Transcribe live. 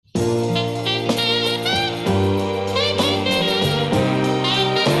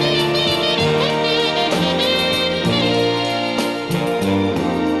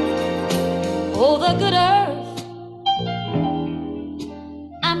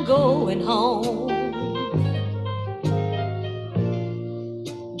I'm going home.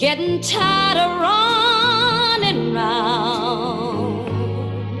 Getting tired of running round.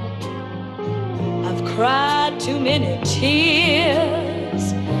 I've cried too many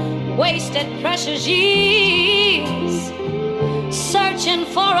tears, wasted precious years, searching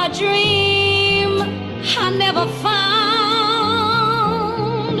for a dream I never found.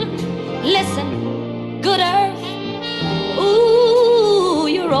 Listen, good earth, ooh,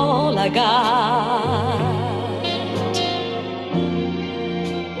 you're all I got.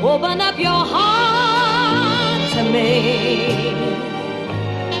 Open up your heart to me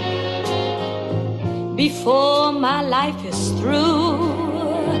before my life is through.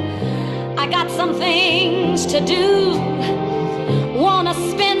 I got some things to do. Wanna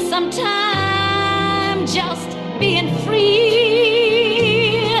spend some time just being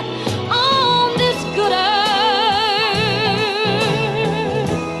free on this good earth.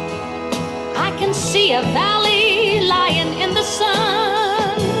 I can see a valley lying in the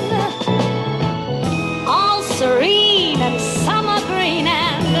sun, all serene and summer green,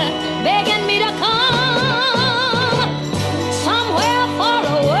 and begging me to come. Somewhere far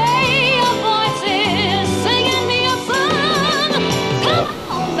away, a voice is singing me a song. Come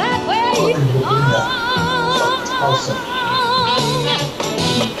on back where you belong.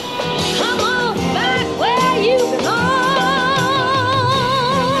 Come on back where you belong.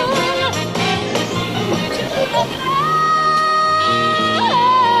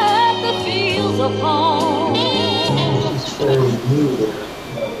 At the fields of home.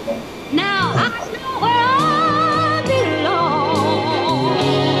 Now I know where I belong.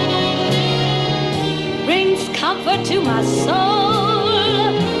 Brings comfort to my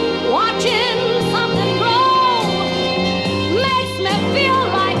soul. Watching something grow makes me feel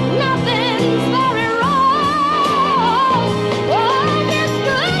like nothing's very wrong. Oh, this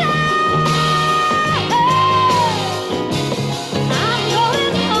good earth, I'm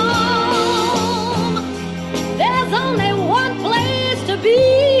going home. There's only one place to be.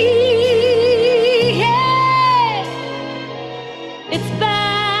 Yeah, it's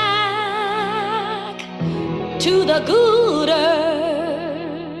back to the good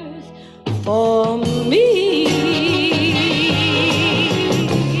earth for me.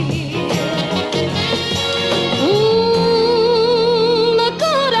 The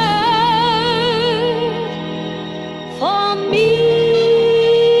good earth for me.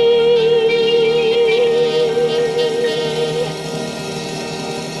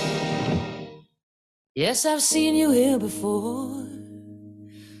 Yes, I've seen you here before,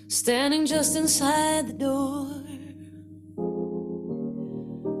 standing just inside the door.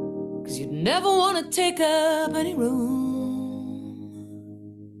 'Cause you'd never want to take up any room,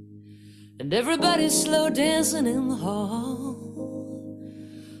 and everybody's slow dancing in the hall,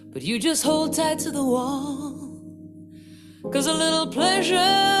 but you just hold tight to the wall. 'Cause a little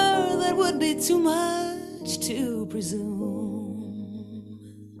pleasure, that would be too much to presume.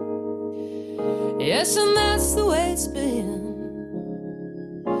 Yes, and that's the way it's been,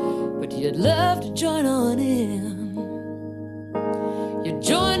 but you'd love to join on in. You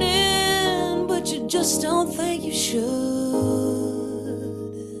join in, but you just don't think you should.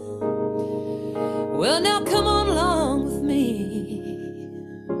 Well, now come on along with me.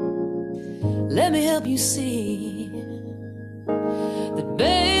 Let me help you see that,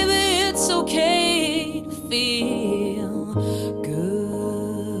 baby, it's okay to feel good.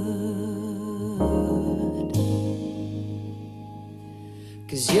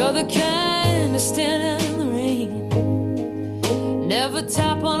 'Cause you're the kind to stand out in the rain, never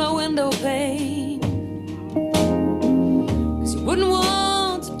tap on a window pane, 'cause you wouldn't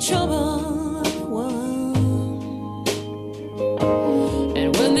want to trouble anyone. And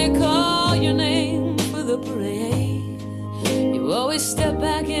when they call your name for the parade, you always step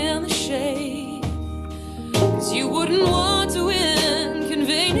back in the shade, 'cause you wouldn't want to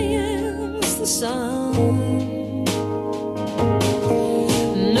inconvenience the sun.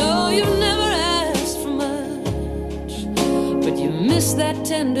 No, you've never asked for much, but you miss that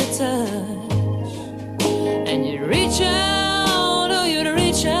tender touch, and you'd reach out, oh, you'd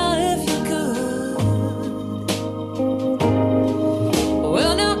reach out if you could.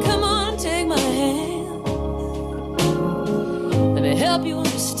 Well, now come on, take my hand, let me help you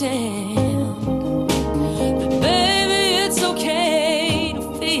understand that, baby, it's okay to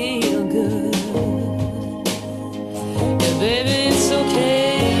feel good. Yeah, baby, it's okay.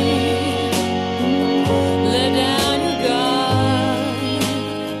 Let down your guard.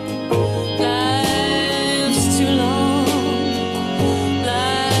 Life's too long,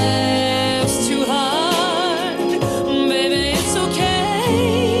 life's too hard. Baby, it's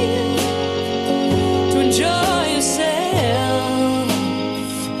okay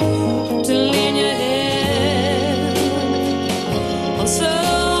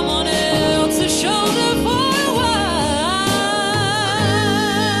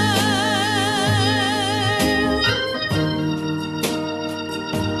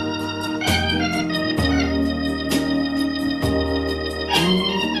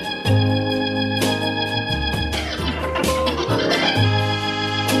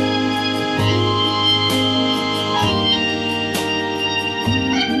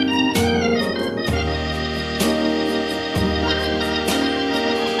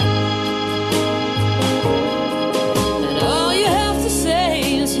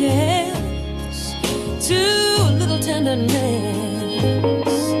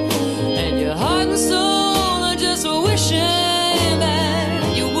tenderness, and your heart and soul are just wishing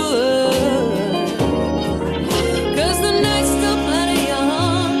that you would. 'Cause the night's still plenty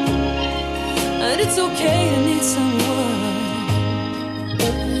young, and it's okay to need someone.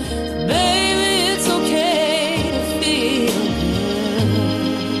 Baby, it's okay to feel good.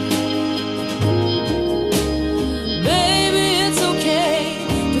 Baby, it's okay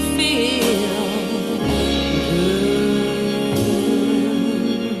to feel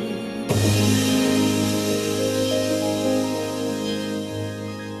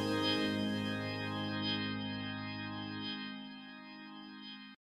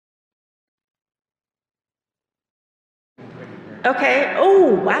Okay.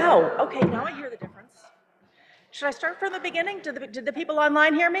 Oh, wow. Okay, now I hear the difference. Should I start from the beginning? Did the people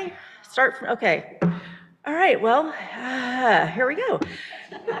online hear me? Start from, okay. All right, well, here we go.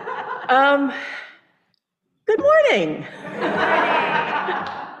 Good morning.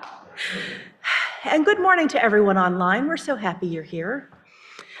 And good morning to everyone online. We're so happy you're here.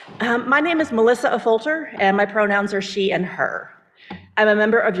 My name is Melissa Affolter, and my pronouns are she and her. I'm a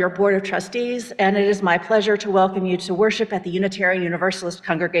member of your Board of Trustees, and it is my pleasure to welcome you to worship at the Unitarian Universalist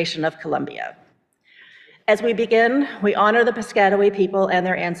Congregation of Columbia. As we begin, we honor the Piscataway people and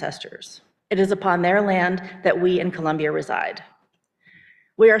their ancestors. It is upon their land that we in Columbia reside.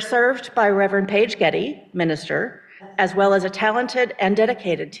 We are served by Reverend Paige Getty, minister, as well as a talented and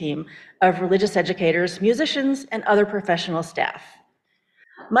dedicated team of religious educators, musicians, and other professional staff.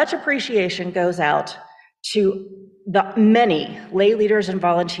 Much appreciation goes out to the many lay leaders and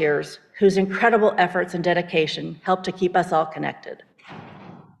volunteers whose incredible efforts and dedication help to keep us all connected.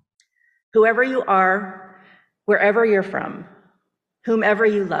 Whoever you are, wherever you're from, whomever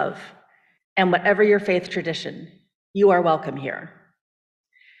you love, and whatever your faith tradition, you are welcome here.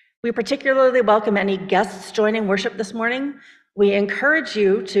 We particularly welcome any guests joining worship this morning. We encourage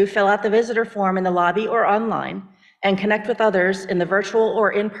you to fill out the visitor form in the lobby or online and connect with others in the virtual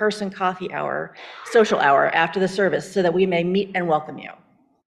or in-person coffee hour, social hour after the service so that we may meet and welcome you.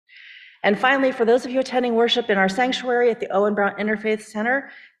 And finally, for those of you attending worship in our sanctuary at the Owen Brown Interfaith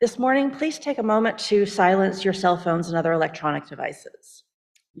Center this morning, please take a moment to silence your cell phones and other electronic devices.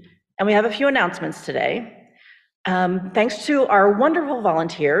 And we have a few announcements today. Thanks to our wonderful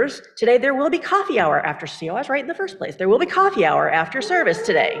volunteers, today there will be coffee hour after, see, I was right in the first place. There will be coffee hour after service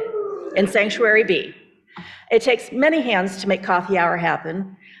today in Sanctuary B. It takes many hands to make coffee hour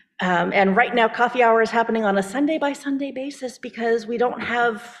happen. And right now, coffee hour is happening on a Sunday by Sunday basis because we don't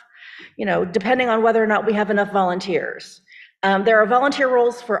have, depending on whether or not we have enough volunteers. There are volunteer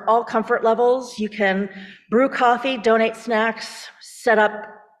roles for all comfort levels. You can brew coffee, donate snacks, set up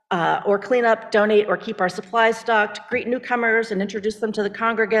or clean up, donate, or keep our supplies stocked, greet newcomers and introduce them to the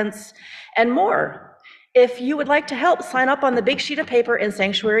congregants, and more. If you would like to help, sign up on the big sheet of paper in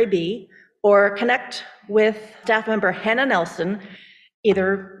Sanctuary B, or connect with staff member Hannah Nelson,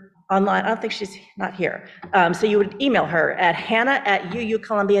 either online, I don't think she's not here. So you would email her at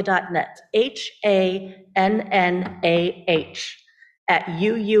hannah@uucolumbia.net,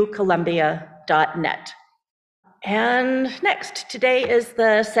 HANNAH@uucolumbia.net. And next, today is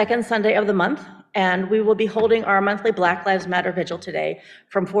the second Sunday of the month, and we will be holding our monthly Black Lives Matter Vigil today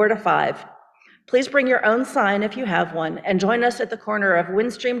from 4 to 5. Please bring your own sign if you have one, and join us at the corner of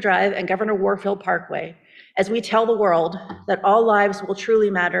Windstream Drive and Governor Warfield Parkway as we tell the world that all lives will truly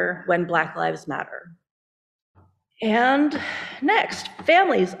matter when Black Lives Matter. And next,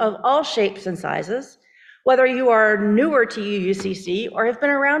 families of all shapes and sizes, whether you are newer to UUCC or have been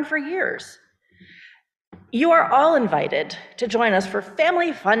around for years, you are all invited to join us for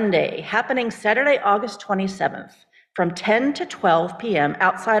Family Fun Day, happening Saturday, August 27th, from 10 to 12 p.m.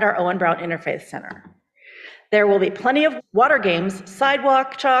 outside our Owen Brown Interfaith Center. There will be plenty of water games,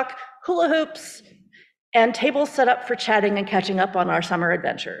 sidewalk chalk, hula hoops, and tables set up for chatting and catching up on our summer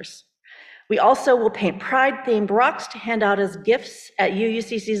adventures. We also will paint Pride-themed rocks to hand out as gifts at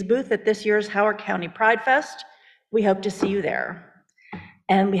UUCC's booth at this year's Howard County Pride Fest. We hope to see you there.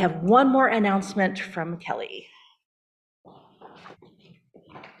 And we have one more announcement from Kelly.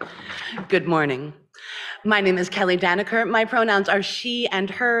 Good morning. My name is Kelly Danaker. My pronouns are she and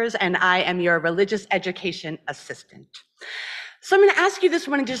hers, and I am your religious education assistant. So I'm going to ask you this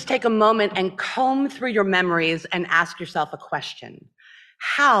morning to just take a moment and comb through your memories and ask yourself a question.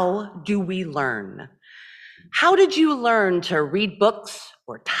 How do we learn? How did you learn to read books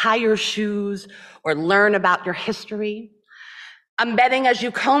or tie your shoes or learn about your history? I'm betting as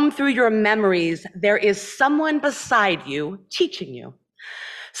you comb through your memories, there is someone beside you teaching you.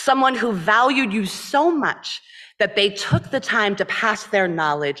 Someone who valued you so much that they took the time to pass their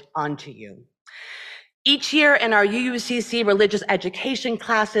knowledge on to you. Each year in our UUCC religious education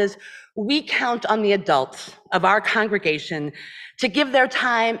classes, we count on the adults of our congregation to give their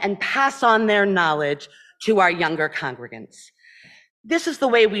time and pass on their knowledge to our younger congregants. This is the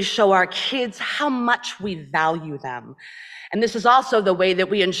way we show our kids how much we value them. And this is also the way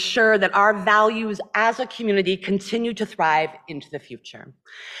that we ensure that our values as a community continue to thrive into the future.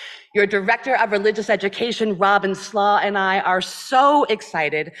 Your Director of Religious Education, Robin Slaw, and I are so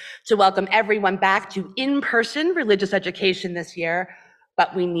excited to welcome everyone back to in-person religious education this year,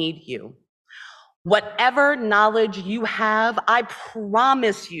 but we need you. Whatever knowledge you have, I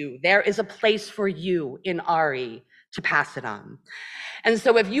promise you there is a place for you in RE to pass it on. And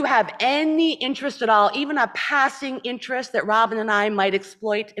so if you have any interest at all, even a passing interest that Robin and I might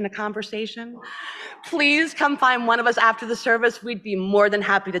exploit in a conversation, please come find one of us after the service. We'd be more than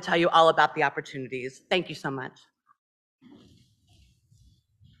happy to tell you all about the opportunities. Thank you so much.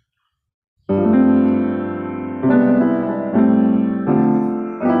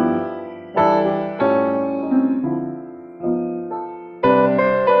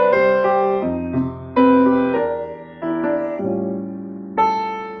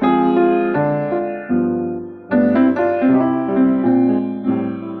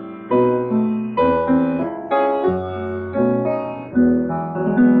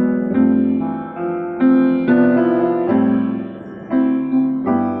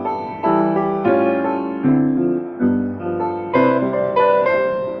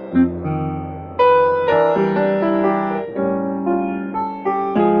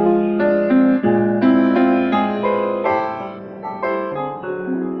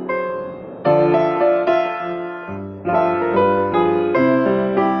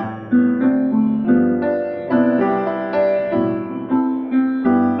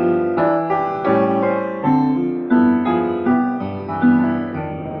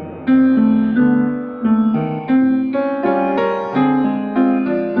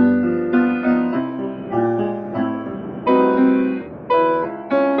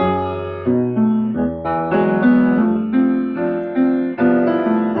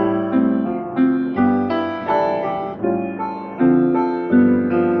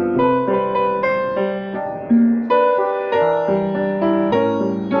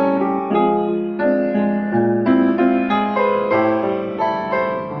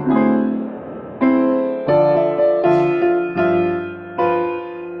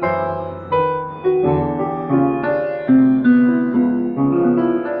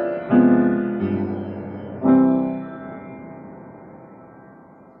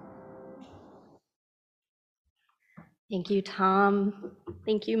 Thank you, Tom.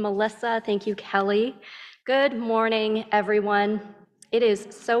 Thank you, Melissa. Thank you, Kelly. Good morning, everyone. It is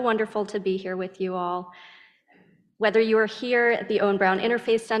so wonderful to be here with you all. Whether you are here at the Owen Brown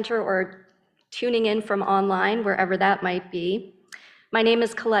Interfaith Center or tuning in from online, wherever that might be, my name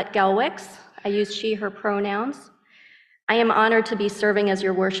is Colette Gelwicks. I use she, her pronouns. I am honored to be serving as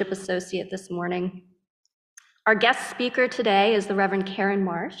your worship associate this morning. Our guest speaker today is the Reverend Karyn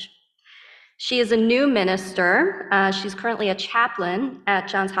Marsh. She is a new minister. She's currently a chaplain at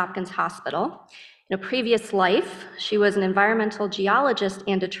Johns Hopkins Hospital. In a previous life, she was an environmental geologist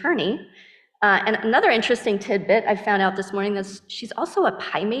and attorney. And another interesting tidbit I found out this morning is she's also a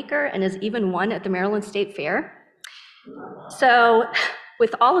pie maker and has even won at the Maryland State Fair. So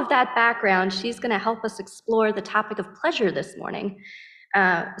with all of that background, she's going to help us explore the topic of pleasure this morning,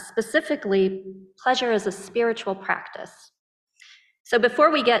 specifically pleasure as a spiritual practice. So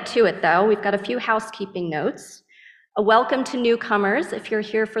before we get to it, though, we've got a few housekeeping notes. A welcome to newcomers. If you're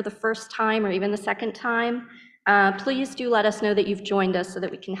here for the first time or even the second time, please do let us know that you've joined us so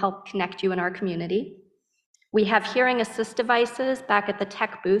that we can help connect you in our community. We have hearing assist devices back at the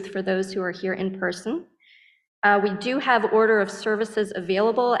tech booth for those who are here in person. We do have order of services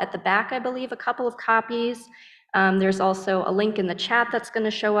available at the back, I believe, a couple of copies. There's also a link in the chat that's going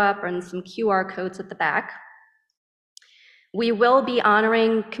to show up and some QR codes at the back. We will be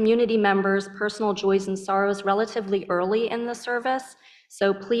honoring community members' personal joys and sorrows relatively early in the service,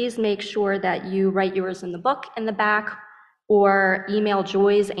 so please make sure that you write yours in the book in the back or email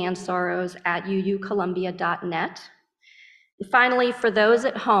joysandsorrows@uucolumbia.net. Finally, for those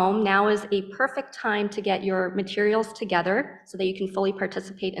at home, now is a perfect time to get your materials together so that you can fully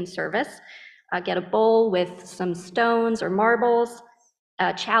participate in service. Get a bowl with some stones or marbles,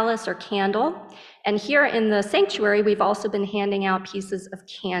 a chalice or candle. And here in the sanctuary, we've also been handing out pieces of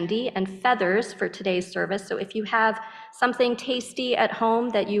candy and feathers for today's service. So if you have something tasty at home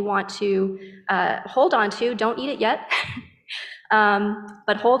that you want to hold on to, don't eat it yet,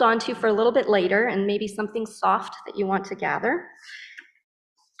 but hold on to for a little bit later, and maybe something soft that you want to gather.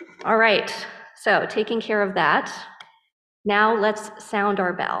 All right, So taking care of that, now let's sound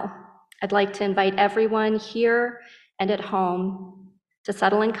our bell. I'd like to invite everyone here and at home to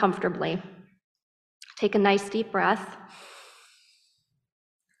settle in comfortably. Take a nice deep breath.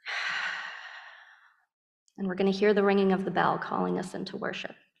 And we're going to hear the ringing of the bell calling us into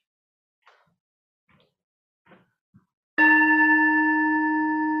worship.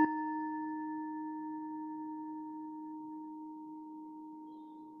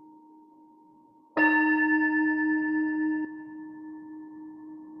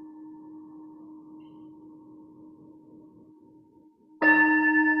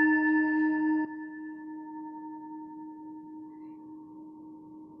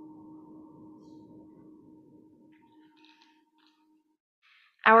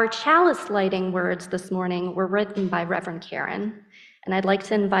 Our chalice lighting words this morning were written by Reverend Karyn, and I'd like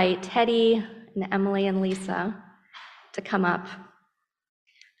to invite Teddy and Emily and Lisa to come up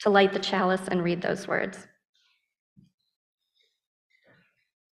to light the chalice and read those words.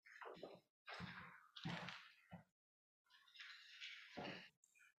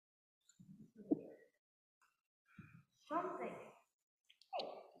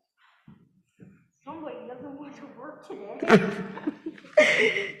 Somebody doesn't want to work today.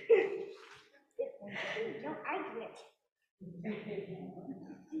 No, I do it.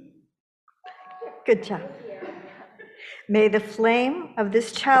 Good job. May the flame of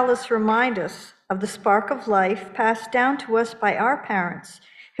this chalice remind us of the spark of life passed down to us by our parents,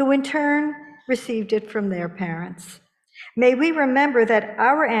 who in turn received it from their parents. May we remember that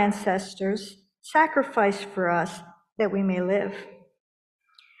our ancestors sacrificed for us that we may live,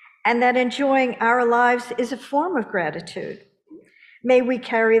 and that enjoying our lives is a form of gratitude. May we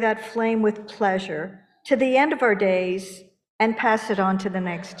carry that flame with pleasure to the end of our days and pass it on to the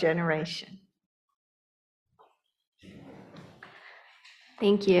next generation.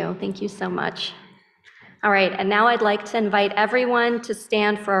 Thank you. Thank you so much. All right, and now I'd like to invite everyone to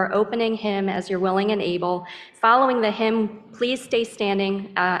stand for our opening hymn as you're willing and able. Following the hymn, please stay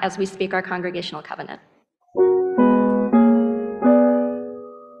standing as we speak our congregational covenant.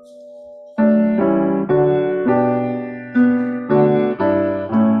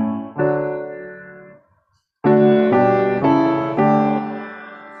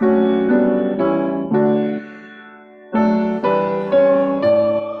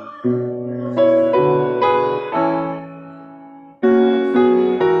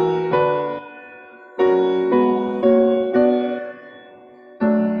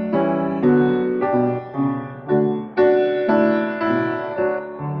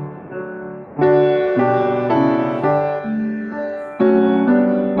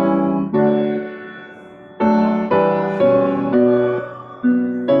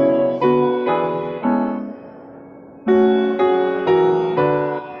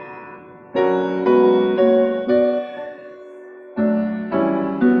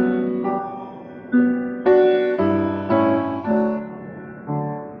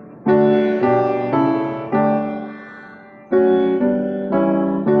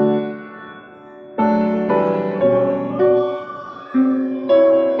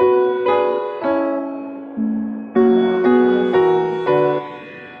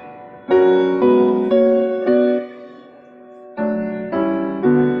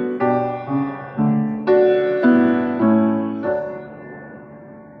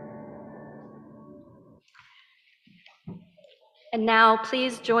 And now,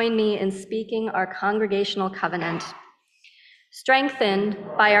 please join me in speaking our congregational covenant. Strengthened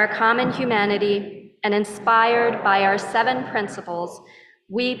by our common humanity and inspired by our 7 principles,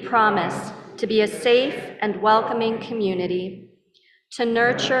 we promise to be a safe and welcoming community, to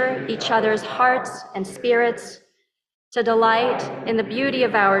nurture each other's hearts and spirits, to delight in the beauty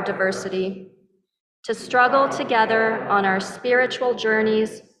of our diversity, to struggle together on our spiritual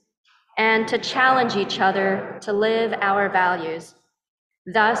journeys, and to challenge each other to live our values.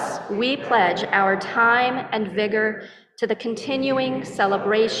 Thus, we pledge our time and vigor to the continuing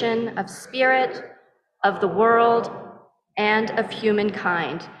celebration of spirit, of the world, and of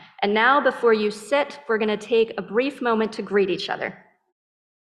humankind. And now, before you sit, we're going to take a brief moment to greet each other.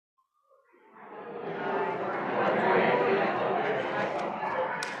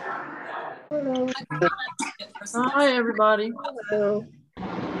 Hello. Hi, everybody. Hello.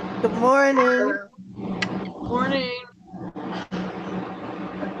 Good morning. Morning.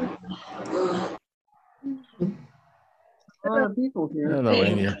 A lot of people here. Hello,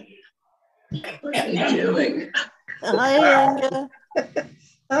 Anya. What are you doing? Hi, Inga.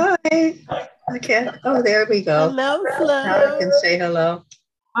 Hi. Okay. Oh, there we go. Hello, Now I Flo. can say hello.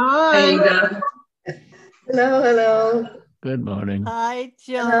 Hi. Hello, hello. Good morning. Hi,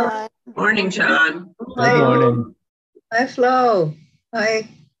 Hello. John. Morning, John. Good morning. Hi, Flo. Hi,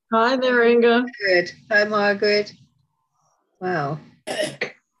 Hi there, Inga. good. Hi, Margaret. Wow.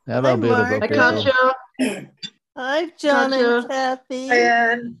 Hello, Hi, beautiful Hi, people. Katja. Hi, John and Katja. Kathy. Hi,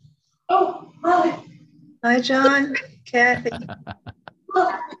 Ann. Oh, hi. Hi, John. Kathy.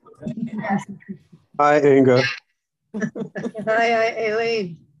 Hi, Inga. Hi,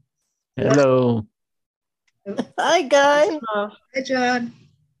 Aileen. Hello. Hi, Guy. Uh, Hi, John.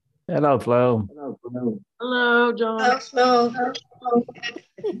 Hello, Flo. Hello, John. Hello, Flo.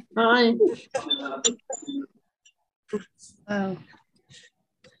 Hi. Wow.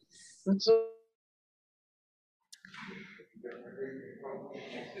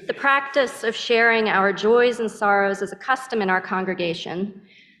 The practice of sharing our joys and sorrows is a custom in our congregation,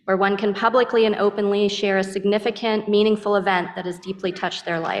 where one can publicly and openly share a significant, meaningful event that has deeply touched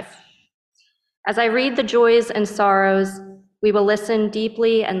their life. As I read the joys and sorrows, we will listen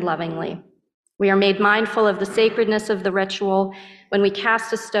deeply and lovingly. We are made mindful of the sacredness of the ritual when we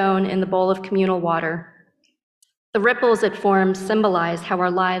cast a stone in the bowl of communal water. The ripples it forms symbolize how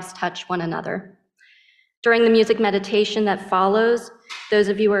our lives touch one another. During the music meditation that follows, those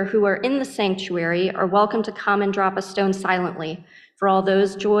of you who are in the sanctuary are welcome to come and drop a stone silently for all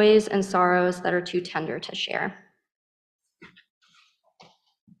those joys and sorrows that are too tender to share.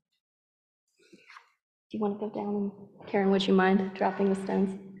 Do you want to go down? And Karyn, would you mind dropping the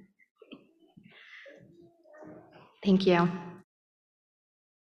stones? Thank you.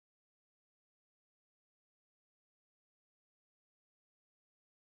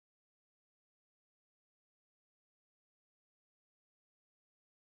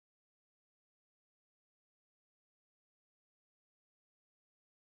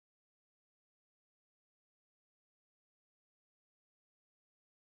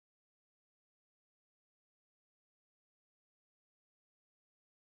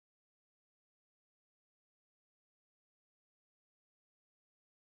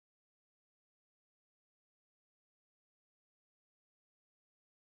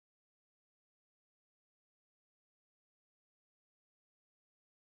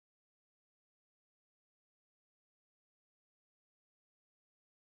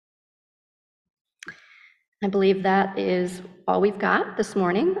 I believe that is all we've got this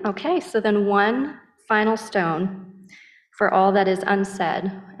morning. Okay, so then one final stone for all that is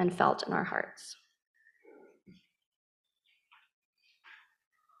unsaid and felt in our hearts.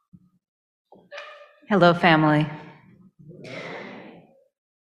 Hello, family.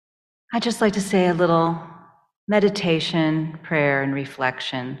 I'd just like to say a little meditation, prayer, and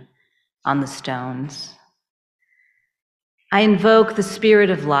reflection on the stones. I invoke the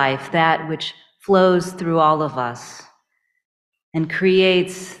spirit of life, that which flows through all of us and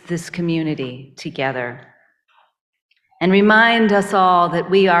creates this community together, and remind us all that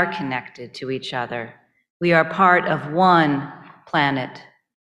we are connected to each other. We are part of one planet,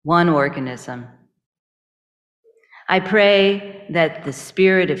 one organism. I pray that the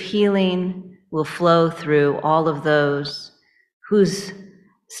spirit of healing will flow through all of those whose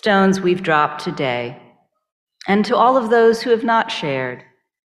stones we've dropped today, and to all of those who have not shared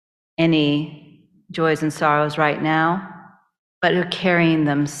any joys and sorrows right now, but are carrying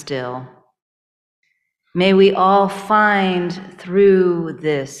them still. May we all find through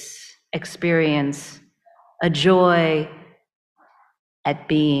this experience a joy at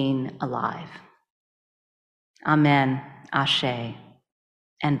being alive. Amen, Ashe,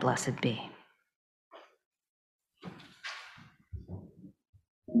 and blessed be.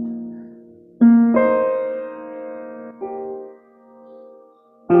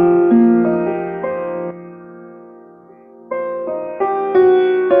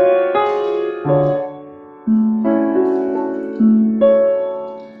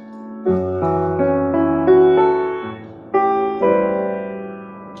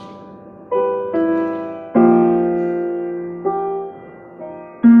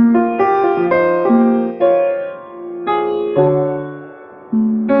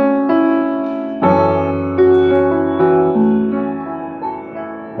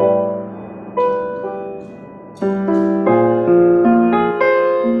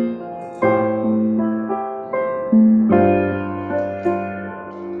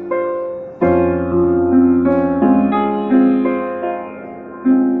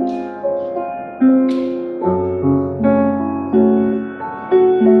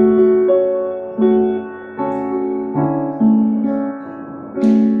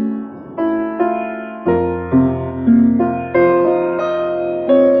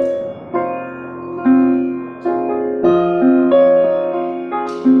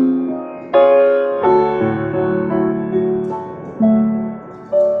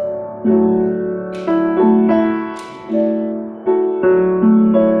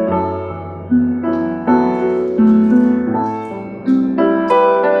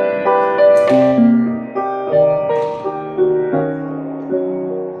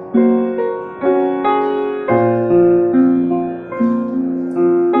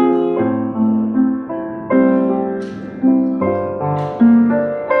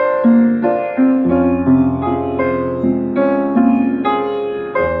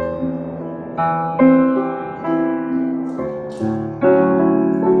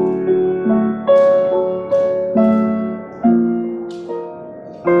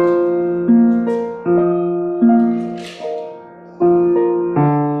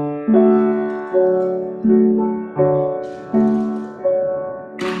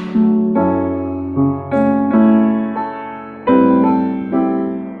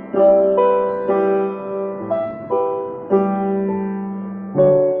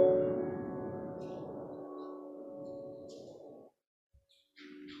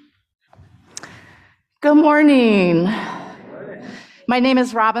 Good morning. My name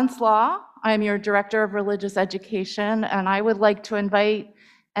is Robin Slaw. I'm your Director of Religious Education, and I would like to invite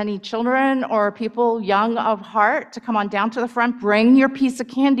any children or people young of heart to come on down to the front. Bring your piece of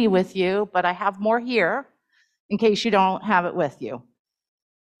candy with you, but I have more here in case you don't have it with you.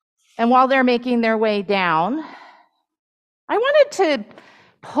 And while they're making their way down, I wanted to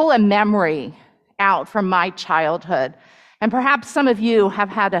pull a memory out from my childhood, and perhaps some of you have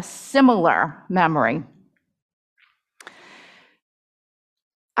had a similar memory.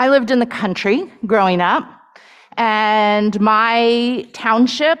 I lived in the country growing up, and my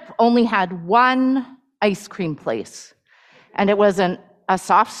township only had one ice cream place, and it wasn't a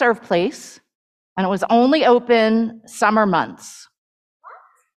soft serve place, and it was only open summer months.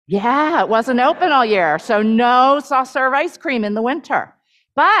 Yeah, it wasn't open all year, so no soft serve ice cream in the winter.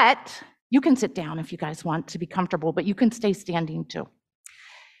 But you can sit down if you guys want to be comfortable, but you can stay standing too.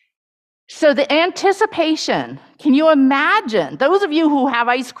 So the anticipation, can you imagine, those of you who have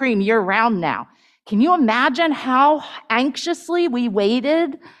ice cream year-round now, can you imagine how anxiously we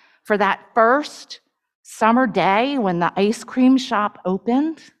waited for that first summer day when the ice cream shop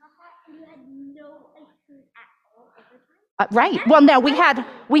opened? You had no ice cream at all every time? Right. Well, no,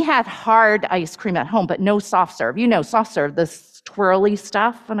 we had hard ice cream at home, but no soft serve. You know, soft serve, this twirly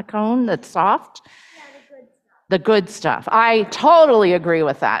stuff in a cone that's soft. The good stuff. I totally agree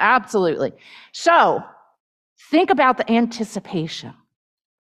with that. Absolutely. So think about the anticipation.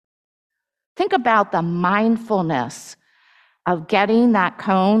 Think about the mindfulness of getting that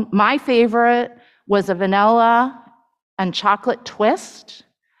cone. My favorite was a vanilla and chocolate twist,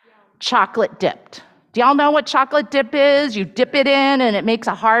 chocolate dipped. Do y'all know what chocolate dip is? You dip it in and it makes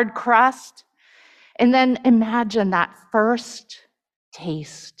a hard crust. And then imagine that first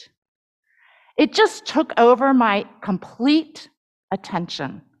taste. It just took over my complete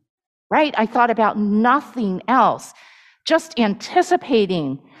attention, right? I thought about nothing else, just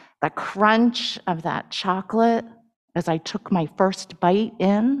anticipating the crunch of that chocolate as I took my first bite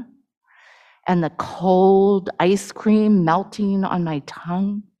in, and the cold ice cream melting on my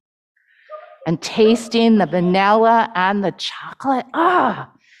tongue, and tasting the vanilla and the chocolate.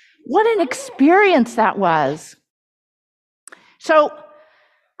 What an experience that was. So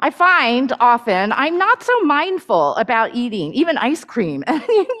I find often I'm not so mindful about eating, even ice cream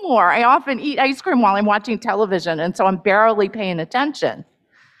anymore. I often eat ice cream while I'm watching television, and so I'm barely paying attention.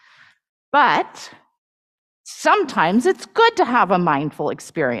 But sometimes it's good to have a mindful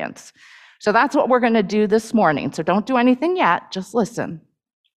experience. So that's what we're going to do this morning. So don't do anything yet, just listen.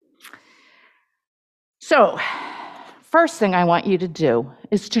 So, first thing I want you to do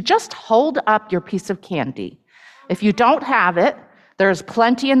is to just hold up your piece of candy. If you don't have it, there's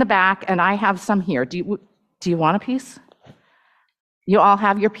plenty in the back, and I have some here. Do you want a piece? You all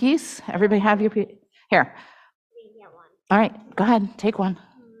have your piece? Everybody have your piece? Here. All right, go ahead, take one.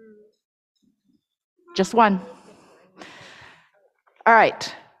 Just one. All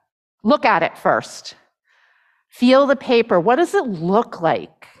right, look at it first. Feel the paper. What does it look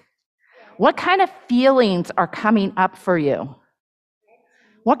like? What kind of feelings are coming up for you?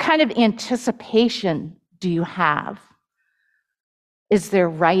 What kind of anticipation do you have? Is there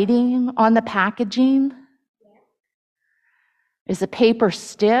writing on the packaging? Is the paper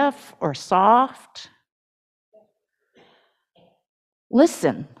stiff or soft?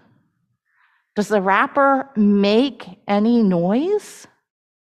 Listen. Does the wrapper make any noise?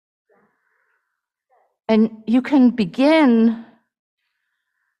 And you can begin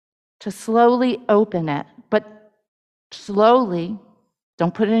to slowly open it, but slowly,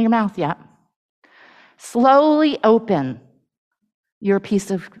 don't put it in your mouth yet. Slowly open your piece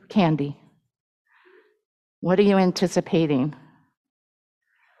of candy. What are you anticipating?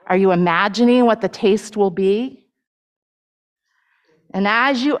 Are you imagining what the taste will be? And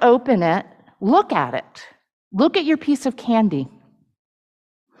as you open it, look at it. Look at your piece of candy.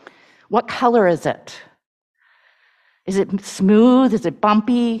 What color is it? Is it smooth? Is it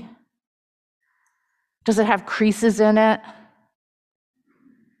bumpy? Does it have creases in it?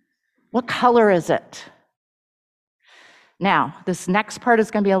 What color is it? Now, this next part is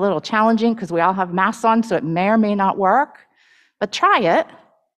going to be a little challenging because we all have masks on, so it may or may not work. But try it.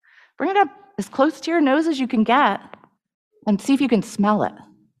 Bring it up as close to your nose as you can get and see if you can smell it.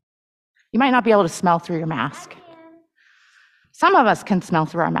 You might not be able to smell through your mask. Some of us can smell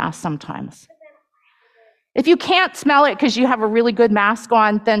through our mask sometimes. If you can't smell it because you have a really good mask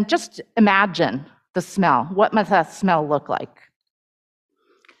on, then just imagine the smell. What must that smell look like?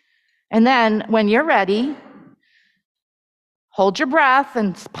 And then when you're ready, hold your breath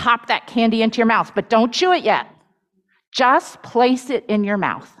and pop that candy into your mouth, but don't chew it yet. Just place it in your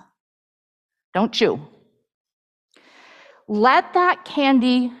mouth. Don't chew. Let that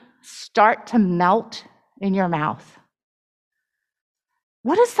candy start to melt in your mouth.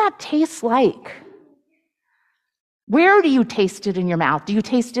 What does that taste like? Where do you taste it in your mouth? Do you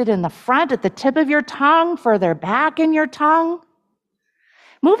taste it in the front, at the tip of your tongue, further back in your tongue?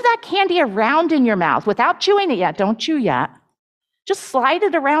 Move that candy around in your mouth without chewing it yet. Don't chew yet. Just slide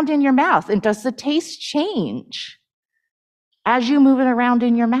it around in your mouth. And does the taste change as you move it around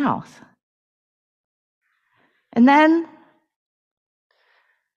in your mouth? And then,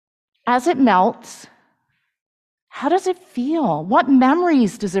 as it melts, how does it feel? What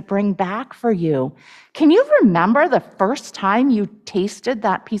memories does it bring back for you? Can you remember the first time you tasted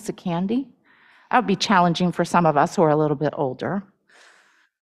that piece of candy? That would be challenging for some of us who are a little bit older.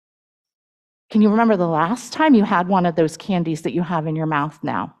 Can you remember the last time you had one of those candies that you have in your mouth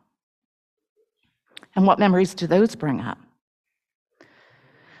now? And what memories do those bring up?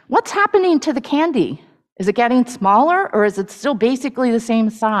 What's happening to the candy? Is it getting smaller, or is it still basically the same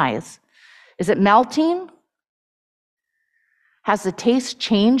size? Is it melting? Has the taste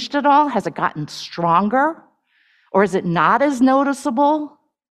changed at all? Has it gotten stronger? Or is it not as noticeable?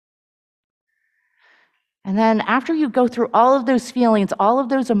 And then after you go through all of those feelings, all of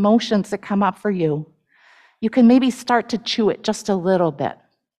those emotions that come up for you, you can maybe start to chew it just a little bit.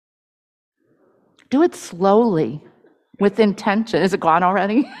 Do it slowly, with intention. Is it gone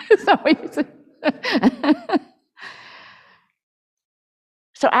already? Is that what you said?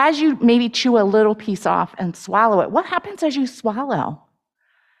 So as you maybe chew a little piece off and swallow it, what happens as you swallow?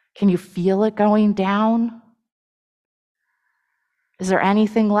 Can you feel it going down? Is there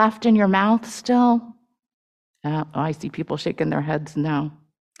anything left in your mouth still? Oh, I see people shaking their heads no.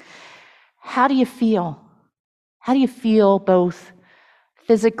 How do you feel? How do you feel both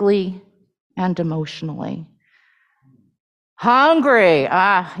physically and emotionally? Hungry.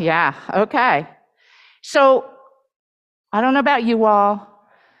 Yeah, okay. So I don't know about you all,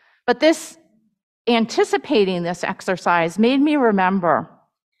 but anticipating this exercise made me remember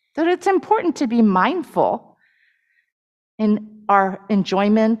that it's important to be mindful in our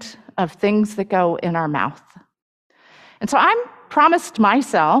enjoyment of things that go in our mouth. And so I promised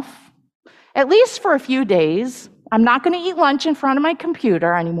myself, at least for a few days, I'm not going to eat lunch in front of my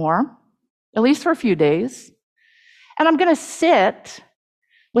computer anymore, at least for a few days. And I'm going to sit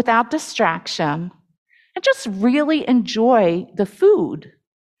without distraction and just really enjoy the food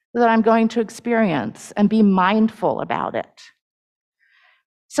that I'm going to experience and be mindful about it.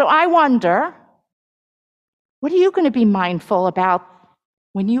 So I wonder, what are you going to be mindful about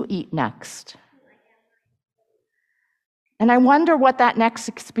when you eat next? And I wonder what that next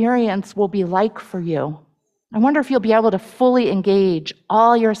experience will be like for you. I wonder if you'll be able to fully engage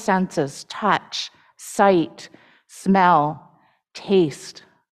all your senses: touch, sight, smell, taste,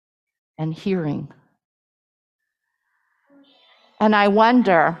 and hearing. And I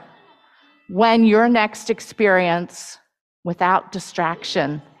wonder when your next experience without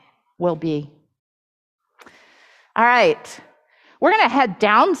distraction will be. All right. We're going to head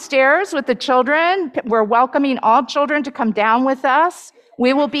downstairs with the children. We're welcoming all children to come down with us.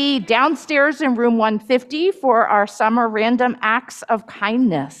 We will be downstairs in room 150 for our summer random acts of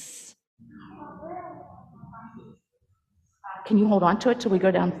kindness. Can you hold on to it till we go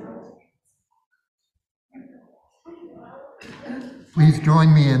down? Please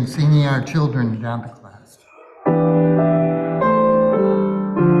join me in singing our children down to class.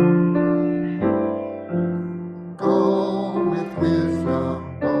 Go with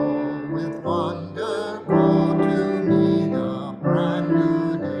wisdom, go with wonder, grow to meet a brand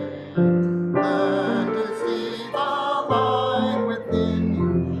new day. Learn to see the light within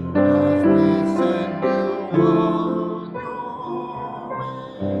you as we send you on your way.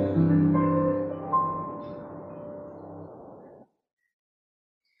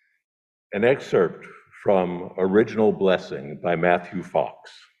 An excerpt from Original Blessing by Matthew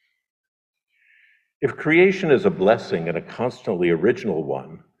Fox. If creation is a blessing and a constantly original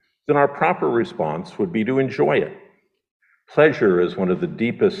one, then our proper response would be to enjoy it. Pleasure is one of the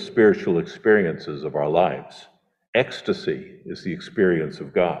deepest spiritual experiences of our lives. Ecstasy is the experience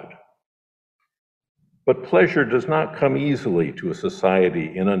of God. But pleasure does not come easily to a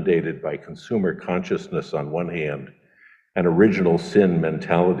society inundated by consumer consciousness on one hand and original sin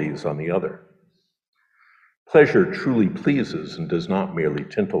mentalities on the other. Pleasure truly pleases and does not merely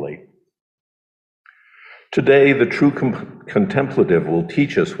titillate. Today, the true contemplative will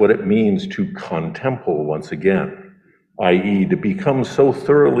teach us what it means to contemple once again, i.e., to become so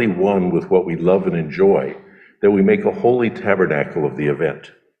thoroughly one with what we love and enjoy that we make a holy tabernacle of the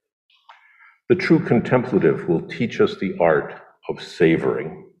event. The true contemplative will teach us the art of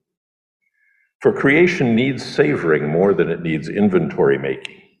savoring. For creation needs savoring more than it needs inventory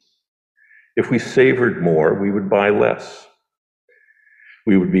making. If we savored more, we would buy less.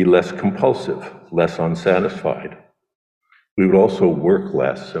 We would be less compulsive, less unsatisfied. We would also work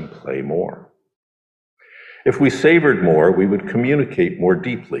less and play more. If we savored more, we would communicate more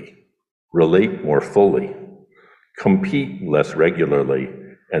deeply, relate more fully, compete less regularly,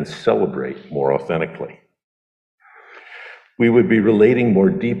 and celebrate more authentically. We would be relating more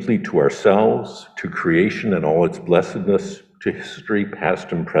deeply to ourselves, to creation and all its blessedness, to history,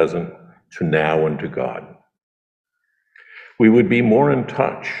 past and present, to now and to God. We would be more in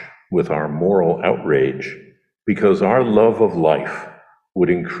touch with our moral outrage because our love of life would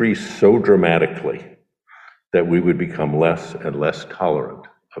increase so dramatically that we would become less and less tolerant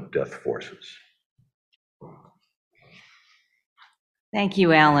of death forces. Thank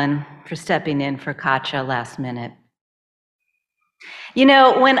you, Alan, for stepping in for Katja last minute. You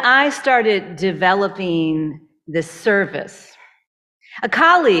know, when I started developing this service, a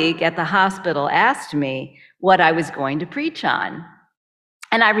colleague at the hospital asked me what I was going to preach on,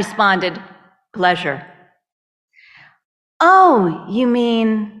 and I responded, pleasure. Oh, you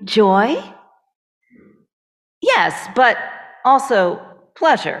mean joy? Yes, but also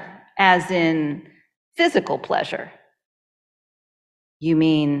pleasure, as in physical pleasure. You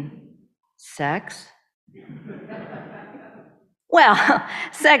mean sex? Well,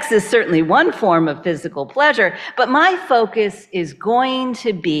 sex is certainly one form of physical pleasure, but my focus is going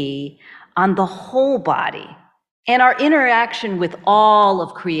to be on the whole body and our interaction with all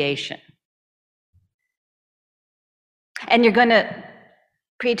of creation. And you're going to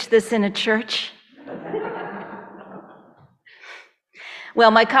preach this in a church?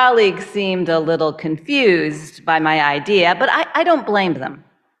 Well, my colleagues seemed a little confused by my idea, but I don't blame them.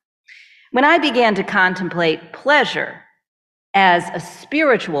 When I began to contemplate pleasure as a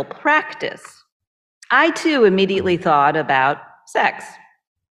spiritual practice, I too immediately thought about sex.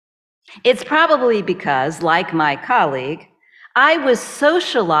 It's probably because, like my colleague, I was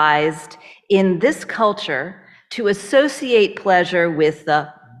socialized in this culture to associate pleasure with the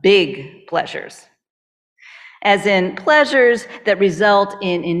big pleasures, as in pleasures that result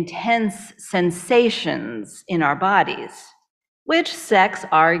in intense sensations in our bodies, which sex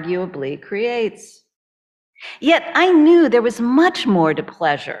arguably creates. Yet I knew there was much more to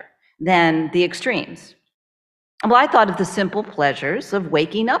pleasure than the extremes. Well, I thought of the simple pleasures of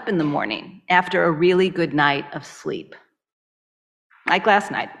waking up in the morning after a really good night of sleep. Like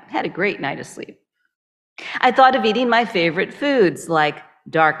last night, had a great night of sleep. I thought of eating my favorite foods like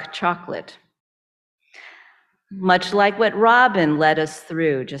dark chocolate. Much like what Robin led us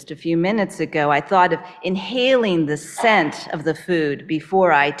through just a few minutes ago, I thought of inhaling the scent of the food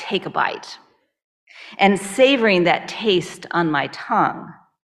before I take a bite and savoring that taste on my tongue.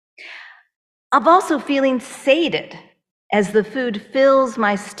 Of also feeling sated as the food fills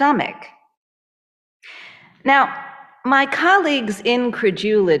my stomach. Now, my colleagues'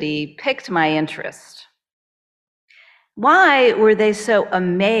 incredulity piqued my interest. Why were they so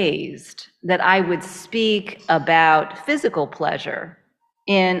amazed that I would speak about physical pleasure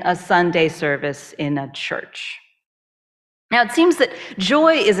in a Sunday service in a church? Now, it seems that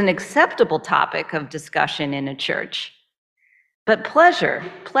joy is an acceptable topic of discussion in a church, but pleasure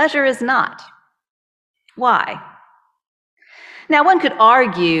is not. Why? Now, one could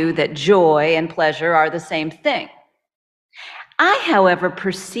argue that joy and pleasure are the same thing. I, however,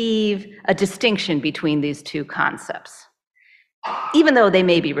 perceive a distinction between these two concepts, even though they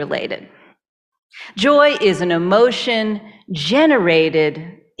may be related. Joy is an emotion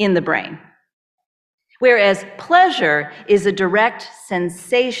generated in the brain, whereas pleasure is a direct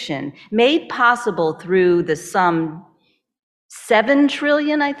sensation made possible through the some 7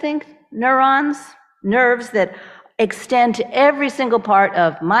 trillion, I think, nerves that extend to every single part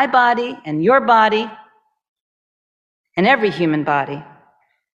of my body and your body and every human body.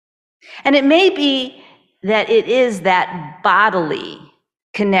 And it may be that it is that bodily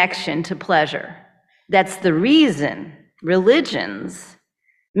connection to pleasure that's the reason religions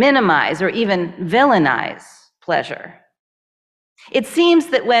minimize or even villainize pleasure. It seems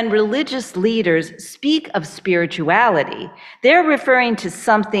that when religious leaders speak of spirituality, they're referring to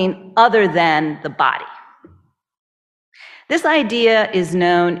something other than the body. This idea is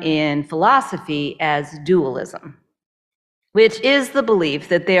known in philosophy as dualism, which is the belief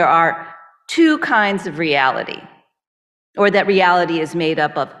that there are two kinds of reality, or that reality is made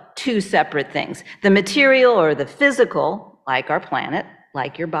up of two separate things: the material or the physical, like our planet,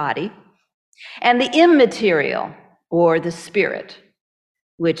 like your body, and the immaterial, or the spirit,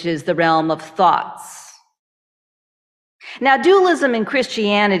 which is the realm of thoughts. Now, dualism in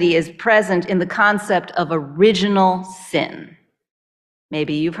Christianity is present in the concept of original sin.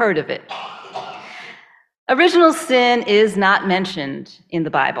 Maybe you've heard of it. Original sin is not mentioned in the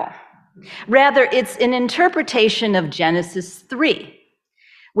Bible. Rather, it's an interpretation of Genesis 3,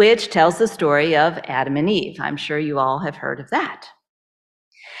 which tells the story of Adam and Eve. I'm sure you all have heard of that.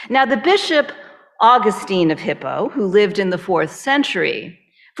 Now, the Bishop Augustine of Hippo, who lived in the 4th century,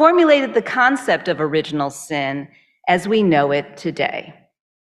 formulated the concept of original sin as we know it today.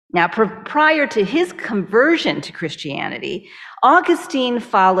 Now, prior to his conversion to Christianity, Augustine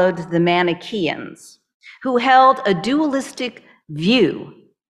followed the Manichaeans, who held a dualistic view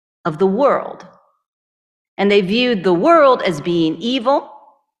of the world. And they viewed the world as being evil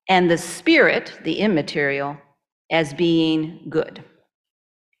and the spirit, the immaterial, as being good.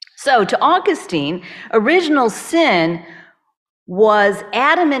 So, to Augustine, original sin was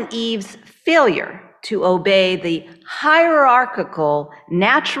Adam and Eve's failure to obey the hierarchical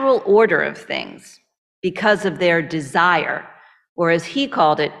natural order of things because of their desire, or as he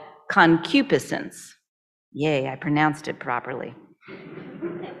called it, concupiscence. Yay, I pronounced it properly.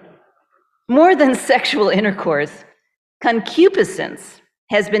 More than sexual intercourse, concupiscence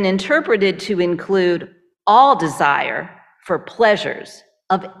has been interpreted to include all desire for pleasures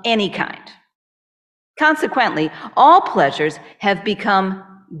of any kind. Consequently, all pleasures have become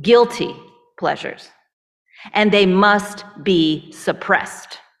guilty pleasures, and they must be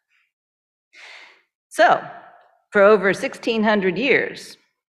suppressed. So, for over 1,600 years,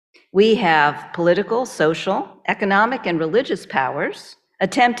 we have political, social, economic, and religious powers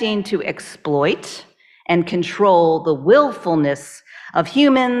attempting to exploit and control the willfulness of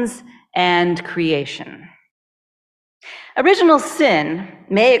humans and creation. Original sin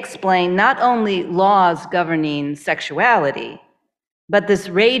may explain not only laws governing sexuality, but this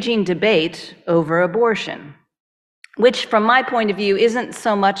raging debate over abortion, which from my point of view isn't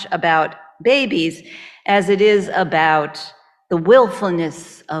so much about babies as it is about the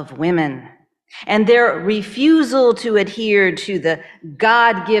willfulness of women and their refusal to adhere to the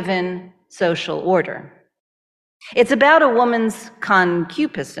God-given social order. It's about a woman's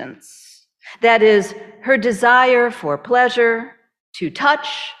concupiscence, that is, her desire for pleasure, to touch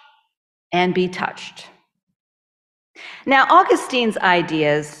and be touched. Now, Augustine's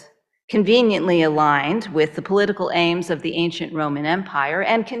ideas conveniently aligned with the political aims of the ancient Roman Empire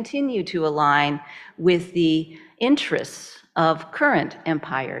and continue to align with the interests of current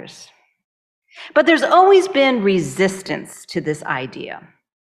empires. But there's always been resistance to this idea.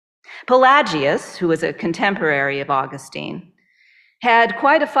 Pelagius, who was a contemporary of Augustine, had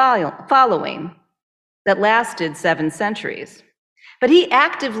quite a following that lasted 7 centuries, but he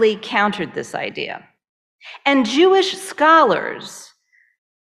actively countered this idea. And Jewish scholars,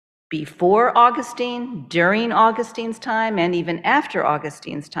 before Augustine, during Augustine's time, and even after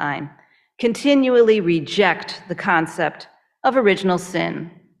Augustine's time, continually reject the concept of original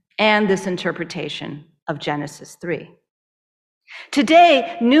sin and this interpretation of Genesis 3.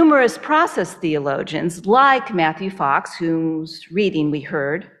 Today, numerous process theologians like Matthew Fox, whose reading we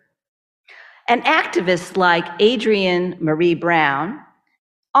heard, and activists like Adrienne Marie Brown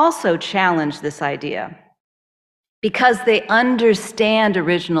also challenge this idea because they understand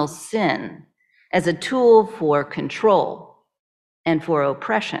original sin as a tool for control and for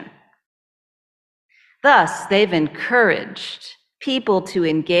oppression. Thus, they've encouraged people to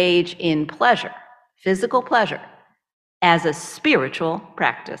engage in pleasure, physical pleasure, as a spiritual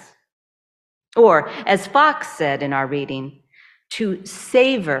practice. Or, as Fox said in our reading, to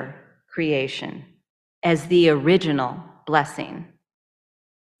savor creation as the original blessing.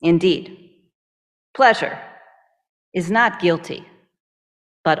 Indeed, pleasure is not guilty,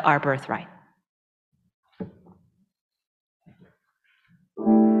 but our birthright.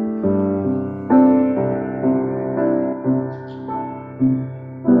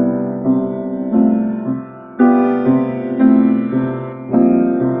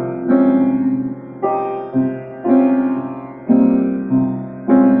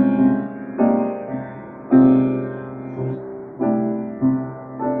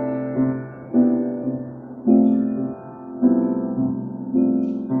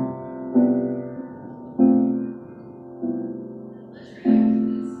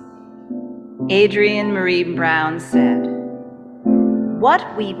 Adrienne Marie Brown said, "What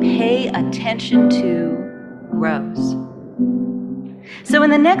we pay attention to grows." So in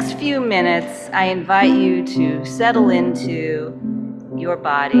the next few minutes, I invite you to settle into your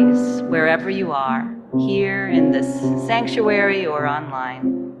bodies, wherever you are, here in this sanctuary or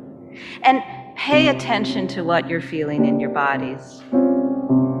online, and pay attention to what you're feeling in your bodies.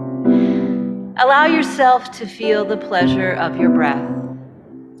 Allow yourself to feel the pleasure of your breath.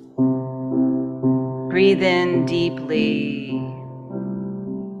 Breathe in deeply,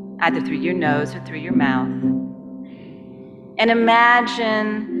 either through your nose or through your mouth. And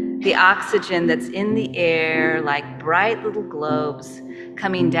imagine the oxygen that's in the air like bright little globes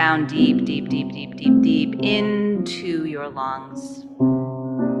coming down deep, deep, deep, deep, deep, deep into your lungs.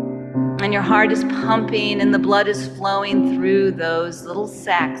 And your heart is pumping and the blood is flowing through those little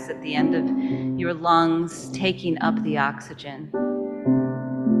sacs at the end of your lungs, taking up the oxygen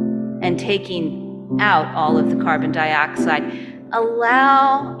and taking out all of the carbon dioxide.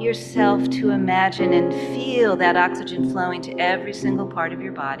 Allow yourself to imagine and feel that oxygen flowing to every single part of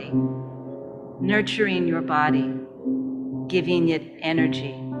your body, nurturing your body, giving it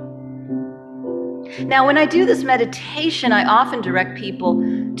energy. Now, when I do this meditation, I often direct people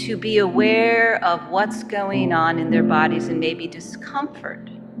to be aware of what's going on in their bodies and maybe discomfort.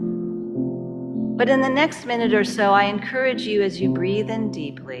 But in the next minute or so, I encourage you as you breathe in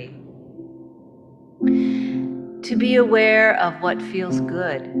deeply to be aware of what feels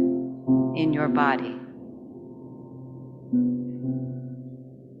good in your body.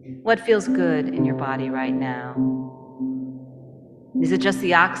 What feels good in your body right now? Is it just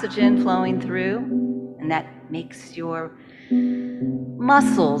the oxygen flowing through and that makes your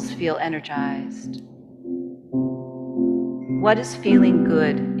muscles feel energized? What is feeling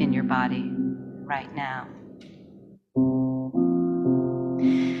good in your body right now?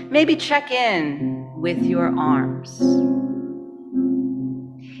 Maybe check in with your arms.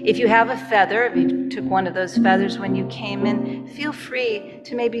 If you have a feather, if you took one of those feathers when you came in, feel free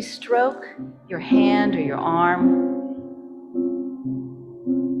to maybe stroke your hand or your arm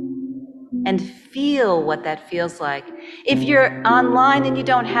and feel what that feels like. If you're online and you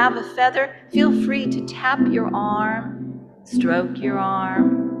don't have a feather, feel free to tap your arm, stroke your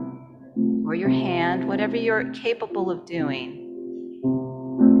arm or your hand, whatever you're capable of doing.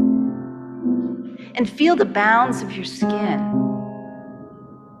 And feel the bounds of your skin.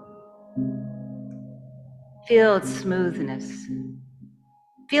 Feel its smoothness.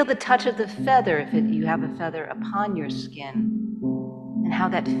 Feel the touch of the feather if you have a feather upon your skin and how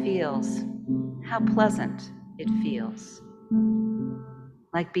that feels, how pleasant it feels.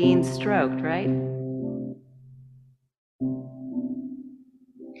 Like being stroked, right?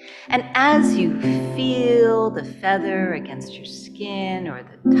 And as you feel the feather against your skin or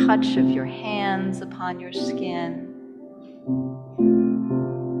the touch of your hands upon your skin,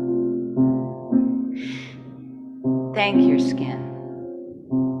 thank your skin.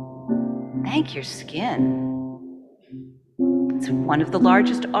 Thank your skin. It's one of the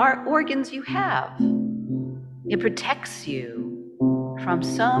largest organs you have. It protects you from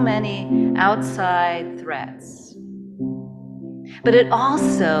so many outside threats. But it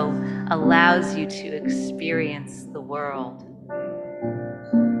also allows you to experience the world.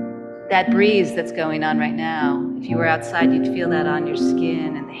 That breeze that's going on right now, if you were outside, you'd feel that on your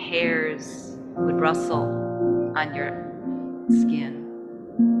skin and the hairs would rustle on your skin.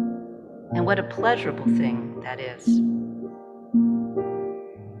 And what a pleasurable thing that is.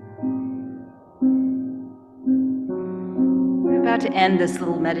 We're about to end this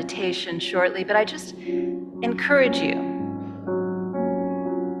little meditation shortly, but I just encourage you,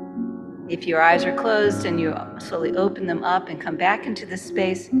 if your eyes are closed and you slowly open them up and come back into this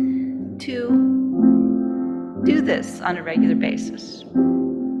space, to do this on a regular basis.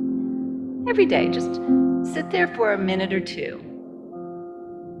 Every day, just sit there for a minute or two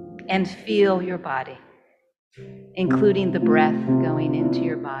and feel your body, including the breath going into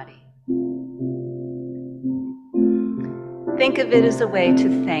your body. Think of it as a way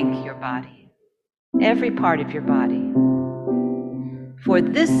to thank your body, every part of your body. For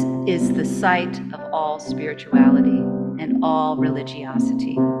this is the site of all spirituality and all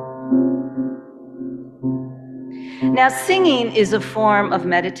religiosity. Now, singing is a form of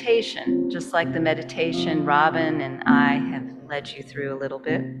meditation, just like the meditation Robin and I have led you through a little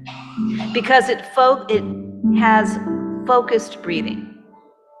bit, because it has focused breathing.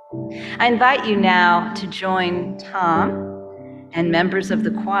 I invite you now to join Tom and members of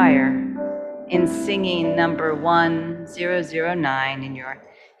the choir in singing number 1009 in your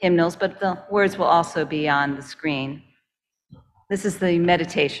hymnals, but the words will also be on the screen. This is the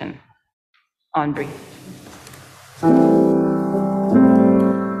meditation on breathing.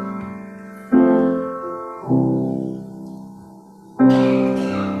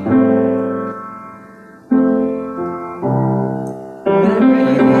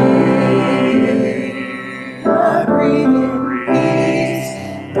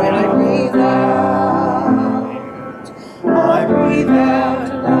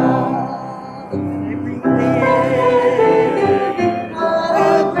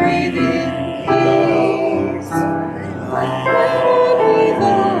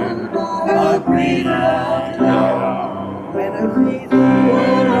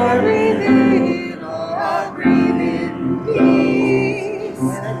 When I breathe in, I breathe in peace.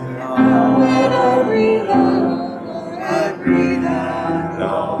 When I breathe out, I breathe out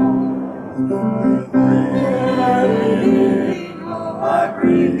love. When I breathe in, I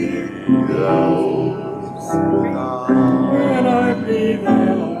breathe in peace. When I breathe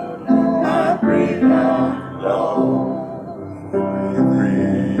out, I breathe out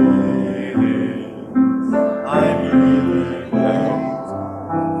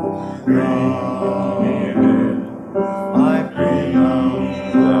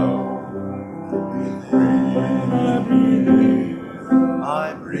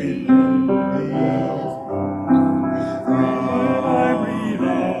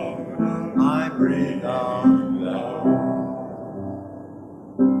love.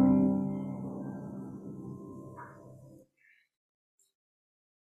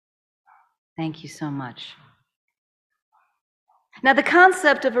 Thank you so much. Now, the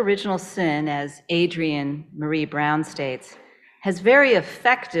concept of original sin, as Adrienne Marie Brown states, has very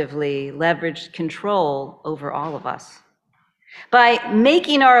effectively leveraged control over all of us by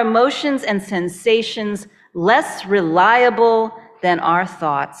making our emotions and sensations less reliable than our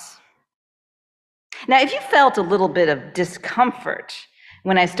thoughts. Now, if you felt a little bit of discomfort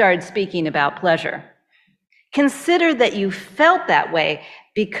when I started speaking about pleasure, consider that you felt that way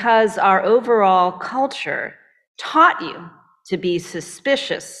because our overall culture taught you to be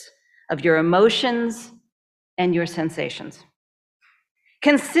suspicious of your emotions and your sensations.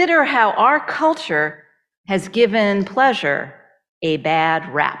 Consider how our culture has given pleasure a bad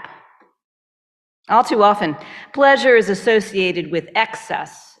rap. All too often, pleasure is associated with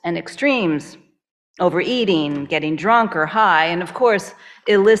excess and extremes, overeating, getting drunk or high, and of course,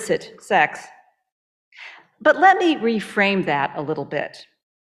 illicit sex. But let me reframe that a little bit.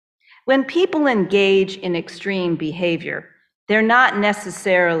 When people engage in extreme behavior, they're not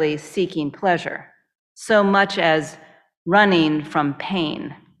necessarily seeking pleasure so much as running from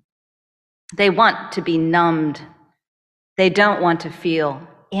pain. They want to be numbed. They don't want to feel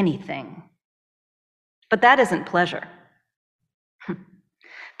anything. But that isn't pleasure.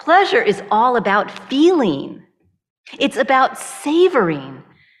 Pleasure is all about feeling. It's about savoring,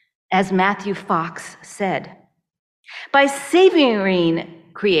 as Matthew Fox said. By savoring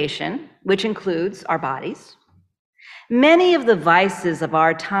creation, which includes our bodies, many of the vices of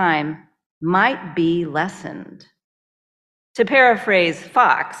our time might be lessened. To paraphrase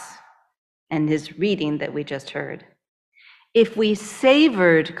Fox and his reading that we just heard, if we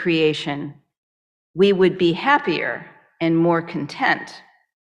savored creation, we would be happier and more content.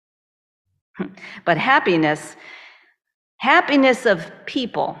 But happiness of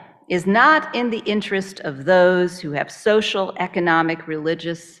people is not in the interest of those who have social, economic,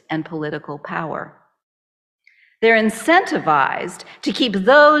 religious, and political power. They're incentivized to keep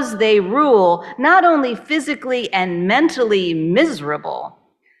those they rule not only physically and mentally miserable,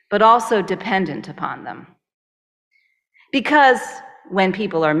 but also dependent upon them. Because when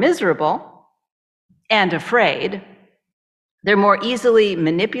people are miserable and afraid, they're more easily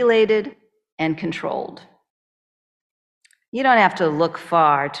manipulated and controlled. You don't have to look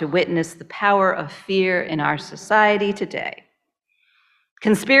far to witness the power of fear in our society today.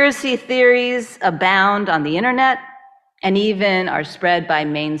 Conspiracy theories abound on the internet and even are spread by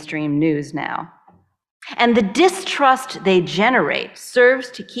mainstream news now. And the distrust they generate serves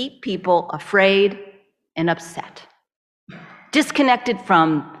to keep people afraid and upset, disconnected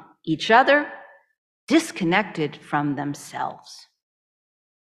from each other, disconnected from themselves.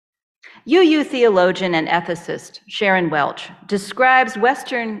 UU theologian and ethicist Sharon Welch describes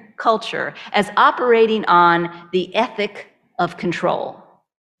Western culture as operating on the ethic of control.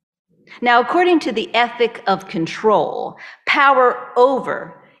 Now, according to the ethic of control, power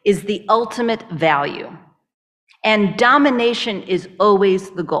over is the ultimate value, and domination is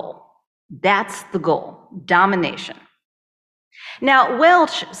always the goal. That's the goal, domination. Now,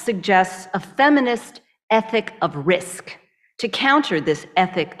 Welch suggests a feminist ethic of risk to counter this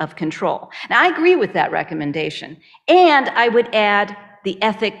ethic of control. Now, I agree with that recommendation, and I would add the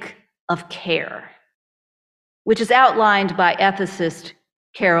ethic of care, which is outlined by ethicist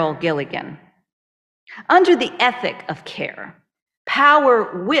Carol Gilligan. Under the ethic of care,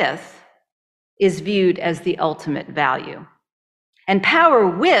 power with is viewed as the ultimate value, and power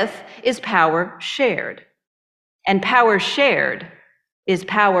with is power shared, and power shared is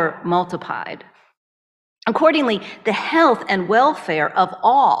power multiplied. Accordingly, the health and welfare of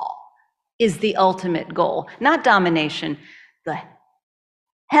all is the ultimate goal, not domination, the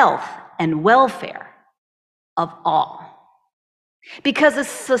health and welfare of all. Because a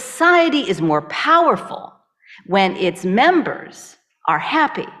society is more powerful when its members are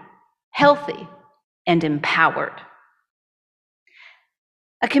happy, healthy, and empowered.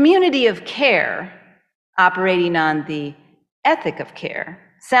 A community of care operating on the ethic of care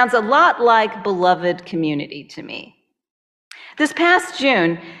sounds a lot like beloved community to me. This past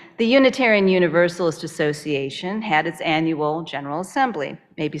June, the Unitarian Universalist Association had its annual General Assembly.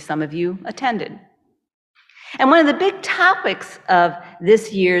 Maybe some of you attended. And one of the big topics of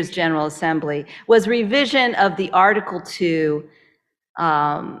this year's General Assembly was revision of the Article 2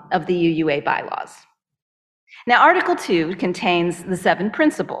 of the UUA bylaws. Now, Article 2 contains the 7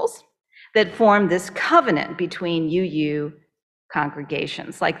 principles that form this covenant between UU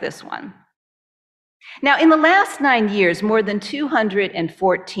congregations, like this one. Now, in the last 9 years, more than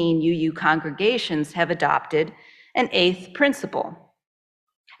 214 UU congregations have adopted an 8th principle.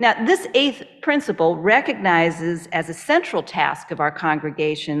 Now, this 8th principle recognizes as a central task of our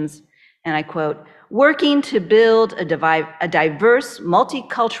congregations, and I quote, working to build a diverse,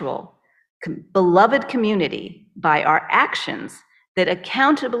 multicultural, beloved community by our actions that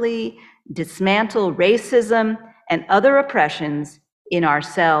accountably dismantle racism and other oppressions in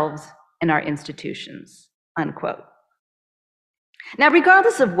ourselves and our institutions, unquote. Now,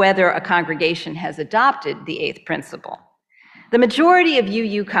 regardless of whether a congregation has adopted the 8th principle, the majority of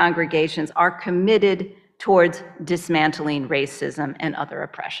UU congregations are committed towards dismantling racism and other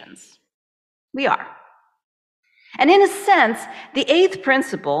oppressions. We are. And in a sense, the 8th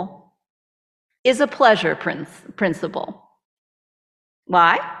principle is a pleasure principle.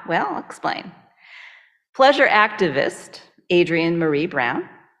 Why? Well, I'll explain. Pleasure activist Adrienne Marie Brown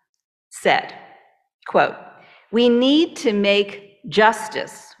said, quote, we need to make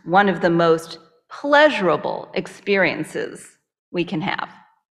justice one of the most pleasurable experiences we can have.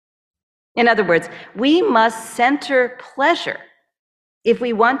 In other words, we must center pleasure if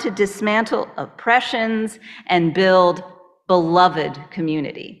we want to dismantle oppressions and build beloved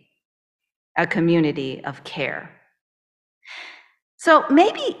community, a community of care. So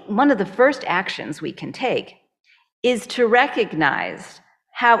maybe one of the first actions we can take is to recognize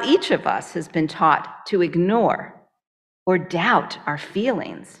how each of us has been taught to ignore or doubt our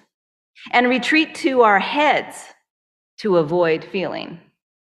feelings and retreat to our heads to avoid feeling.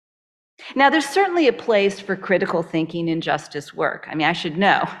 Now, there's certainly a place for critical thinking in justice work. I mean, I should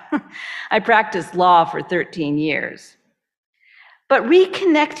know. I practiced law for 13 years. But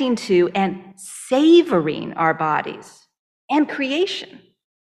reconnecting to and savoring our bodies and creation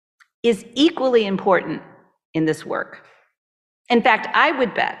is equally important in this work. In fact, I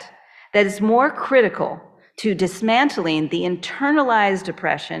would bet that it's more critical to dismantling the internalized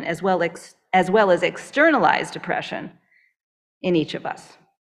oppression as well as externalized oppression in each of us.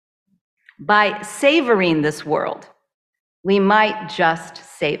 By savoring this world, we might just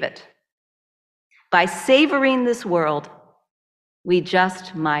save it. By savoring this world, we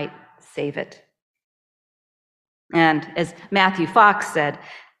just might save it. And as Matthew Fox said,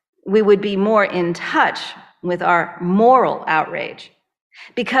 we would be more in touch with our moral outrage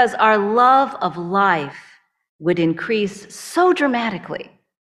because our love of life would increase so dramatically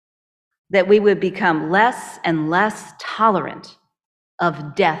that we would become less and less tolerant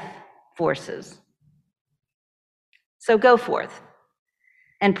of death forces. So go forth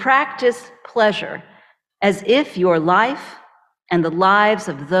and practice pleasure as if your life and the lives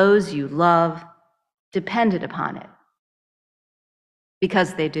of those you love depended upon it,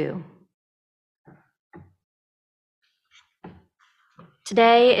 because they do.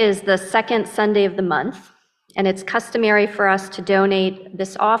 Today is the second Sunday of the month, and it's customary for us to donate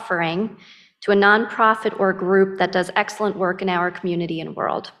this offering to a nonprofit or group that does excellent work in our community and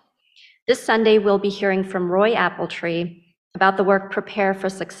world. This Sunday, we'll be hearing from Roy Appletree about the work Prepare for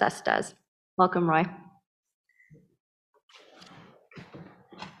Success does. Welcome, Roy.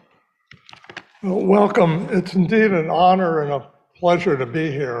 Well, welcome. It's indeed an honor and a pleasure to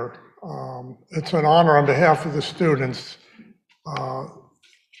be here. It's an honor on behalf of the students.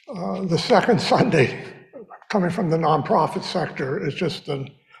 The second Sunday coming from the nonprofit sector is just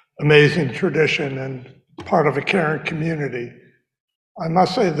an amazing tradition and part of a caring community. I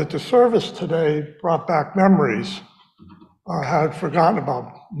must say that the service today brought back memories I had forgotten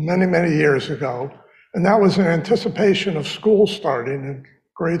about many, many years ago. And that was in anticipation of school starting in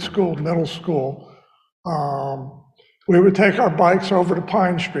grade school, middle school. We would take our bikes over to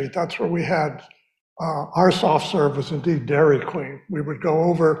Pine Street. That's where we had our soft serve was indeed Dairy Queen. We would go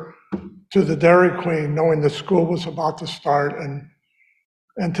over to the Dairy Queen knowing that school was about to start and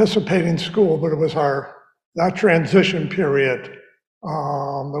anticipating school, but it was that transition period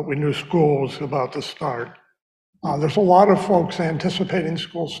that we knew school was about to start. There's a lot of folks anticipating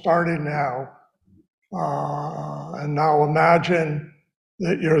school starting now. And now imagine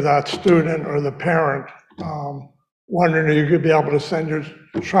that you're that student or the parent wondering if you could be able to send your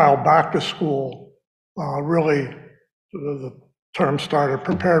child back to school, really, the term started,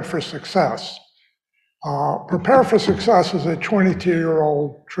 prepared for success. Prepare for Success is a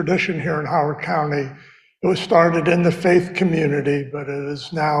 22-year-old tradition here in Howard County. It was started in the faith community, but it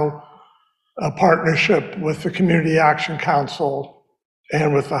is now a partnership with the Community Action Council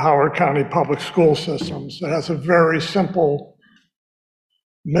and with the Howard County Public School Systems. It has a very simple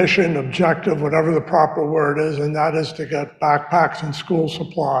mission, objective, whatever the proper word is, and that is to get backpacks and school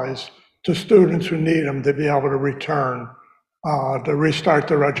supplies to students who need them to be able to return, to restart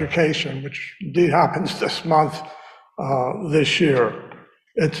their education, which indeed happens this month, this year.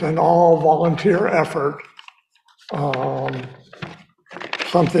 It's an all-volunteer effort,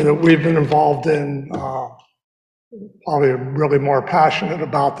 something that we've been involved in, probably really more passionate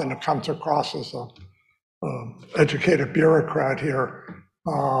about than it comes across as a educated bureaucrat here.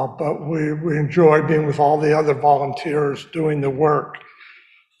 But we enjoy being with all the other volunteers doing the work.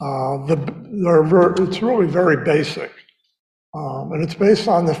 It's really very basic. And it's based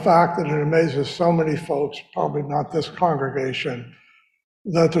on the fact that it amazes so many folks, probably not this congregation,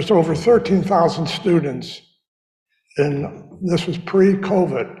 that there's over 13,000 students, and this was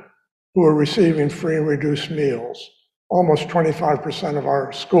pre-COVID, who are receiving free and reduced meals. Almost 25% of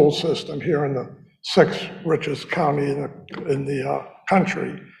our school system here in the sixth richest county in the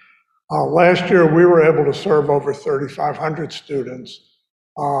country. Last year, we were able to serve over 3,500 students,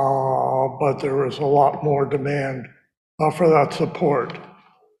 but there was a lot more demand for that support.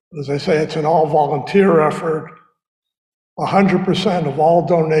 As I say, it's an all-volunteer effort. 100% of all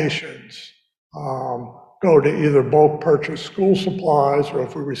donations go to either bulk purchase school supplies, or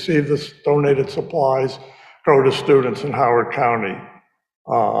if we receive this donated supplies, go to students in Howard County.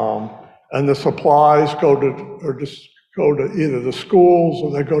 And the supplies go to either the schools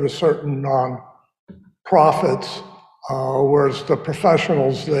or they go to certain non-profits, whereas the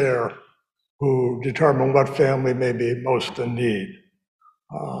professionals there who determine what family may be most in need.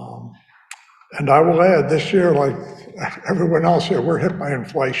 And I will add, this year, like everyone else here, we're hit by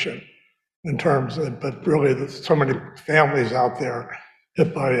inflation in terms of, but really there's so many families out there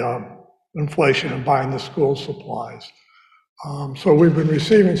hit by inflation and buying the school supplies. So we've been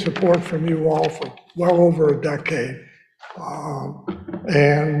receiving support from you all for well over a decade.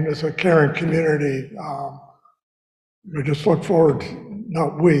 And as a caring community, we just look forward,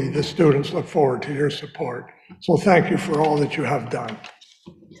 not we, the students look forward to your support. So thank you for all that you have done.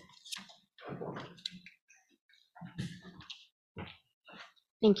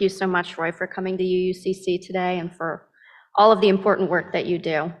 Thank you so much, Roy, for coming to UUCC today and for all of the important work that you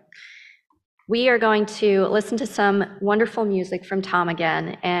do. We are going to listen to some wonderful music from Tom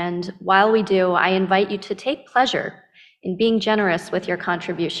again, and while we do, I invite you to take pleasure in being generous with your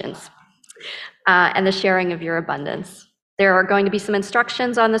contributions and the sharing of your abundance. There are going to be some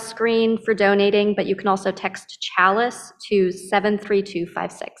instructions on the screen for donating, but you can also text Chalice to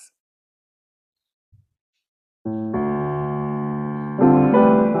 73256.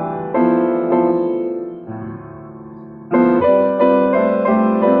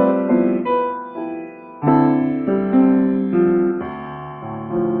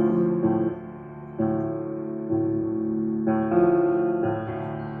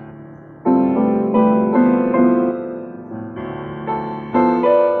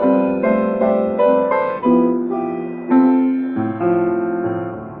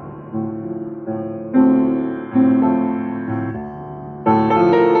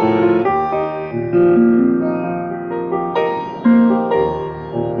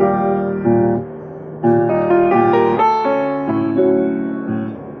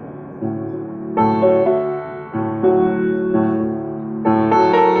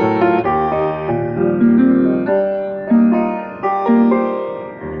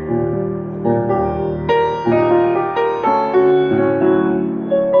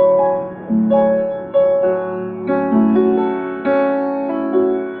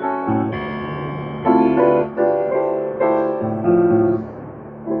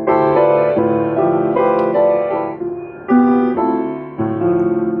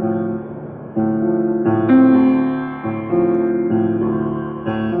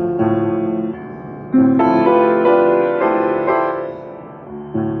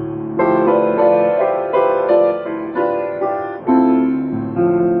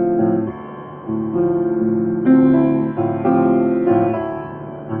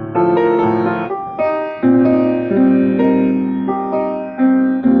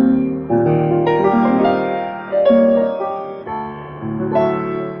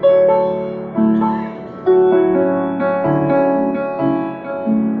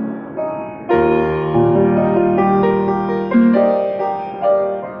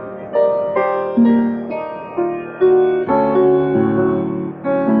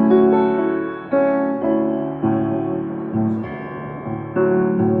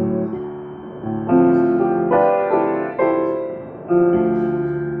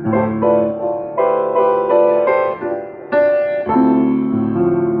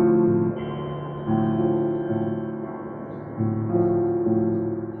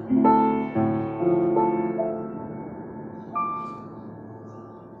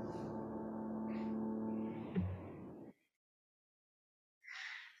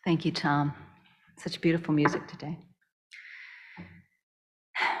 Thank you, Tom. Such beautiful music today.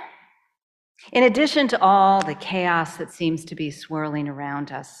 In addition to all the chaos that seems to be swirling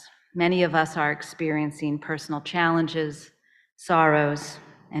around us, many of us are experiencing personal challenges, sorrows,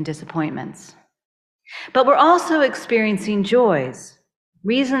 and disappointments. But we're also experiencing joys,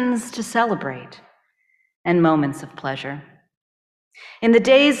 reasons to celebrate, and moments of pleasure. In the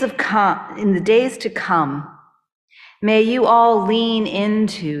days to come, may you all lean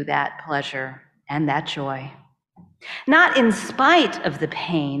into that pleasure and that joy, not in spite of the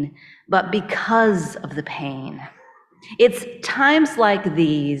pain, but because of the pain. It's times like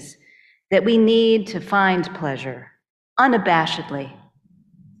these that we need to find pleasure unabashedly.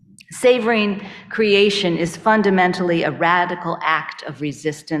 Savoring creation is fundamentally a radical act of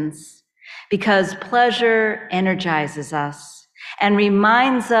resistance because pleasure energizes us and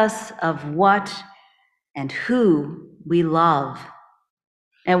reminds us of what and who we love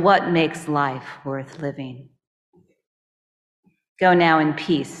and what makes life worth living. Go now in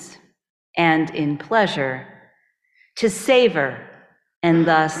peace and in pleasure to savor and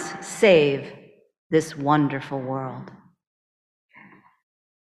thus save this wonderful world.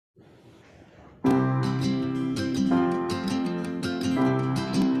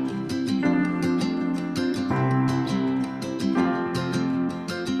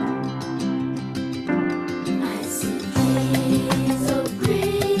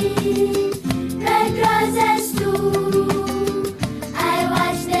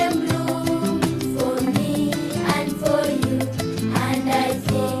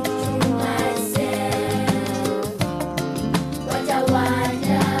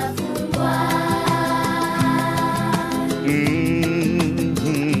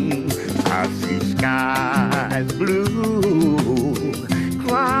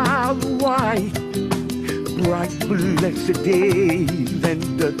 Blessed days and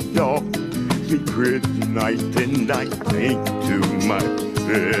the dark secret night, and I think to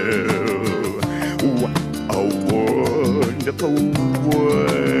myself, what a wonderful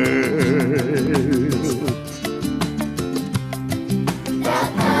world. The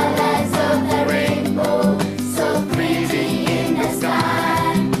colors of the rainbow, so pretty in the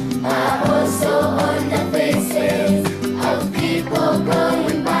sky, are also on the faces of people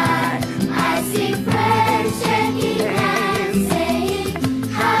going by. I see friends shaking hands, saying,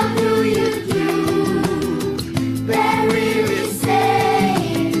 how do you do? They're really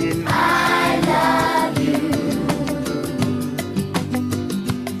saying, I love you.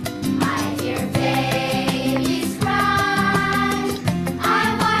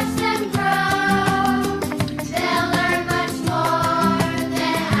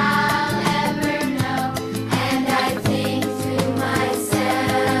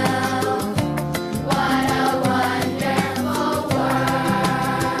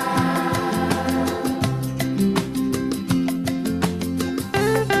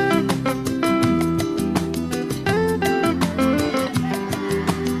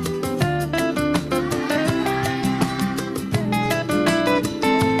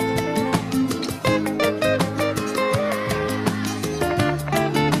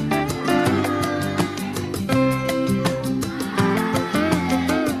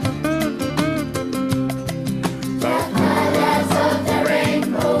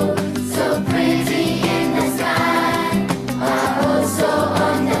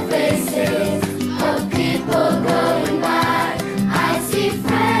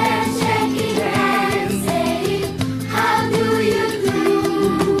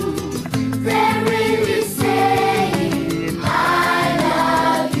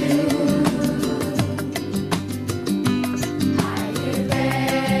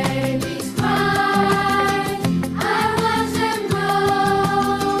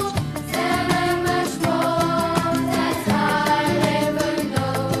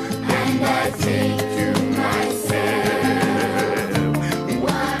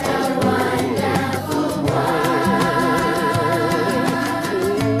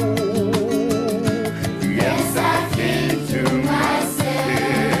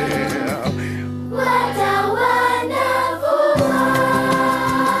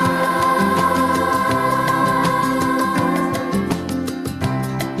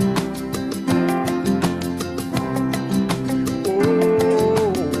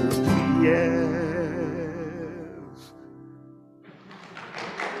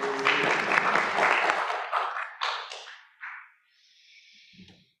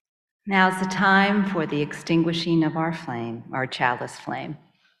 Now's the time for the extinguishing of our flame, our chalice flame.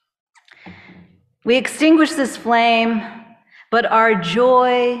 We extinguish this flame, but our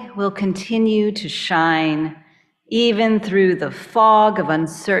joy will continue to shine even through the fog of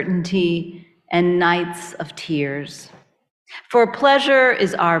uncertainty and nights of tears. For pleasure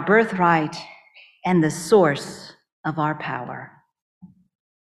is our birthright and the source of our power.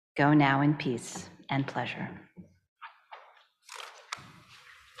 Go now in peace and pleasure.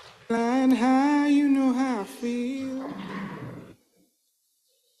 Flying high, you know how I feel.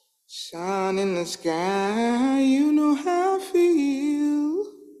 Sun in the sky, you know how I feel.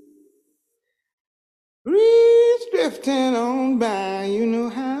 Breeze drifting on by, you know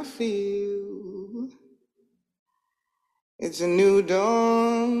how I feel. It's a new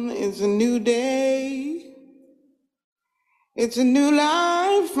dawn, it's a new day. It's a new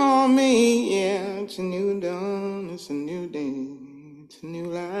life for me, yeah. It's a new dawn, it's a new day. It's a new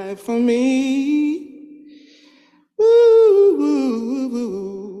life for me. Ooh, ooh,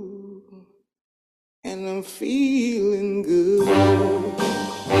 ooh. And I'm feeling good.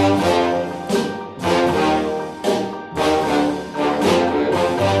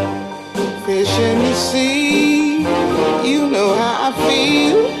 Fish in the sea, you know how I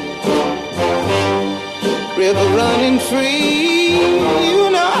feel. River running free, you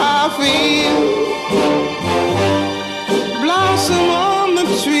know how I feel. Blossom on the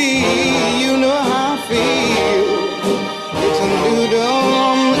tree, you know how I feel. It's a new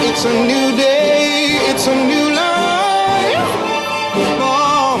dawn, it's a new day, it's a new life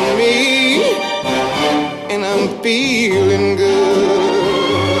for me. And I'm feeling good.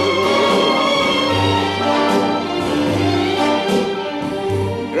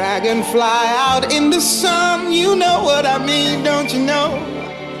 Dragonfly out in the sun, you know what I mean, don't you know?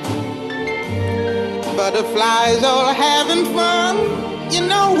 Butterflies all having fun, you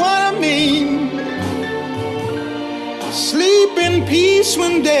know what I mean. Sleep in peace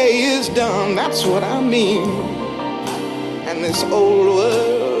when day is done, that's what I mean. And this old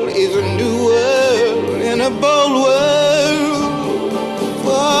world is a new world and a bold world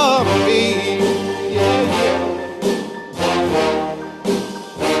for me. Yeah, yeah.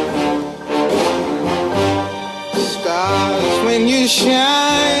 Stars, when you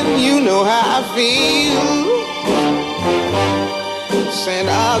shine, you know how I feel. Scent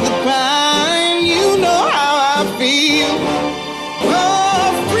of the pine, you know how I feel.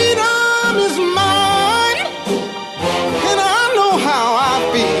 Oh, freedom is mine, and I know how I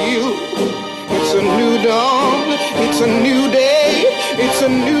feel. It's a new dawn, it's a new day, it's a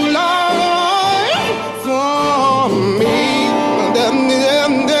new life for me.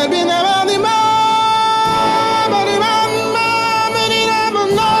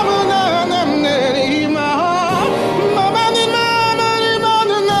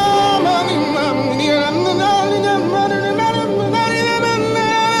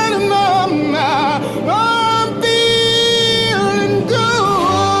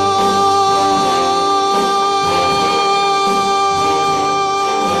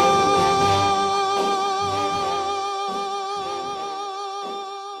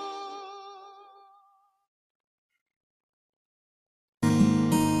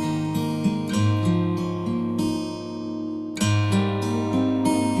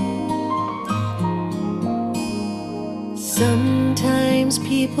 Sometimes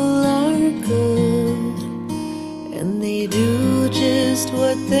people are good and they do just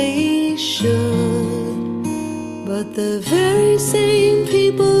what they should, but the very same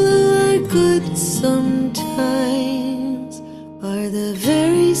people who are good sometimes are the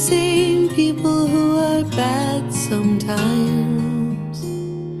very same people who are bad sometimes.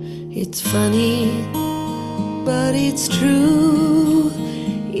 It's funny, but it's true.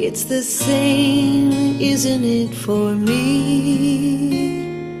 It's the same, isn't it, for me?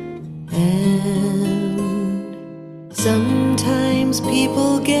 And sometimes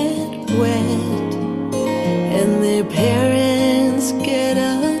people get wet and their parents get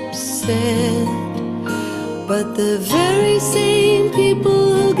upset, but the very same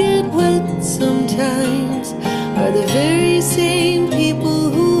people who get wet sometimes are the very same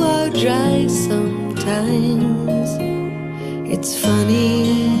people who are dry sometimes. It's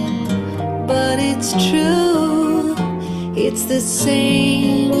funny, but it's true. It's the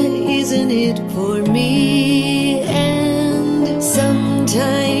same, isn't it, for me? And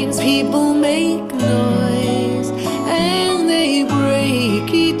sometimes people make noise and they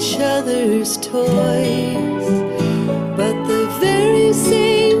break each other's toys, but the very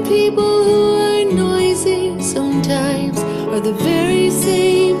same people who are noisy sometimes are the very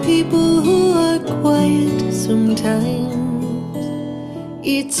same people who are quiet sometimes.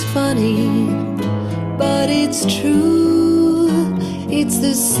 It's funny, but it's true. It's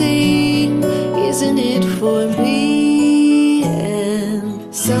the same, isn't it, for me?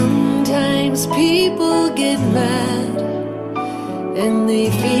 And sometimes people get mad and they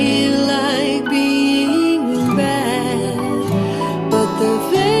feel like being bad. But the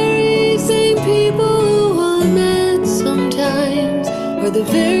very same people who are mad sometimes are the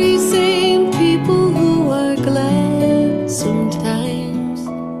very same people who are glad sometimes.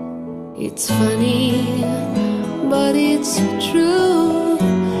 It's funny, but it's true.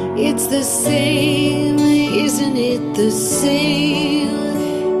 It's the same, isn't it the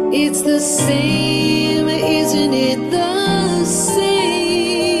same? It's the same, isn't it the same?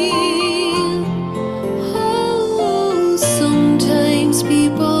 Oh, sometimes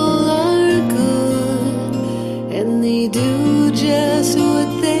people are good and they do just what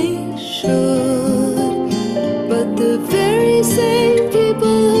they should. But the very same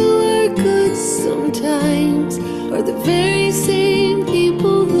people who are good sometimes are the very same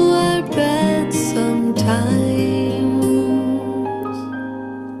people who are bad sometimes.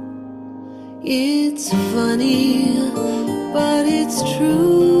 It's funny, but it's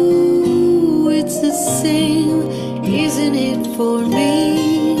true. It's the same, isn't it, for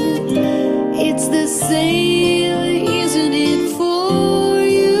me? It's the same, isn't it, for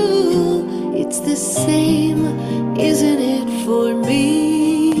you? It's the same, isn't it, for me?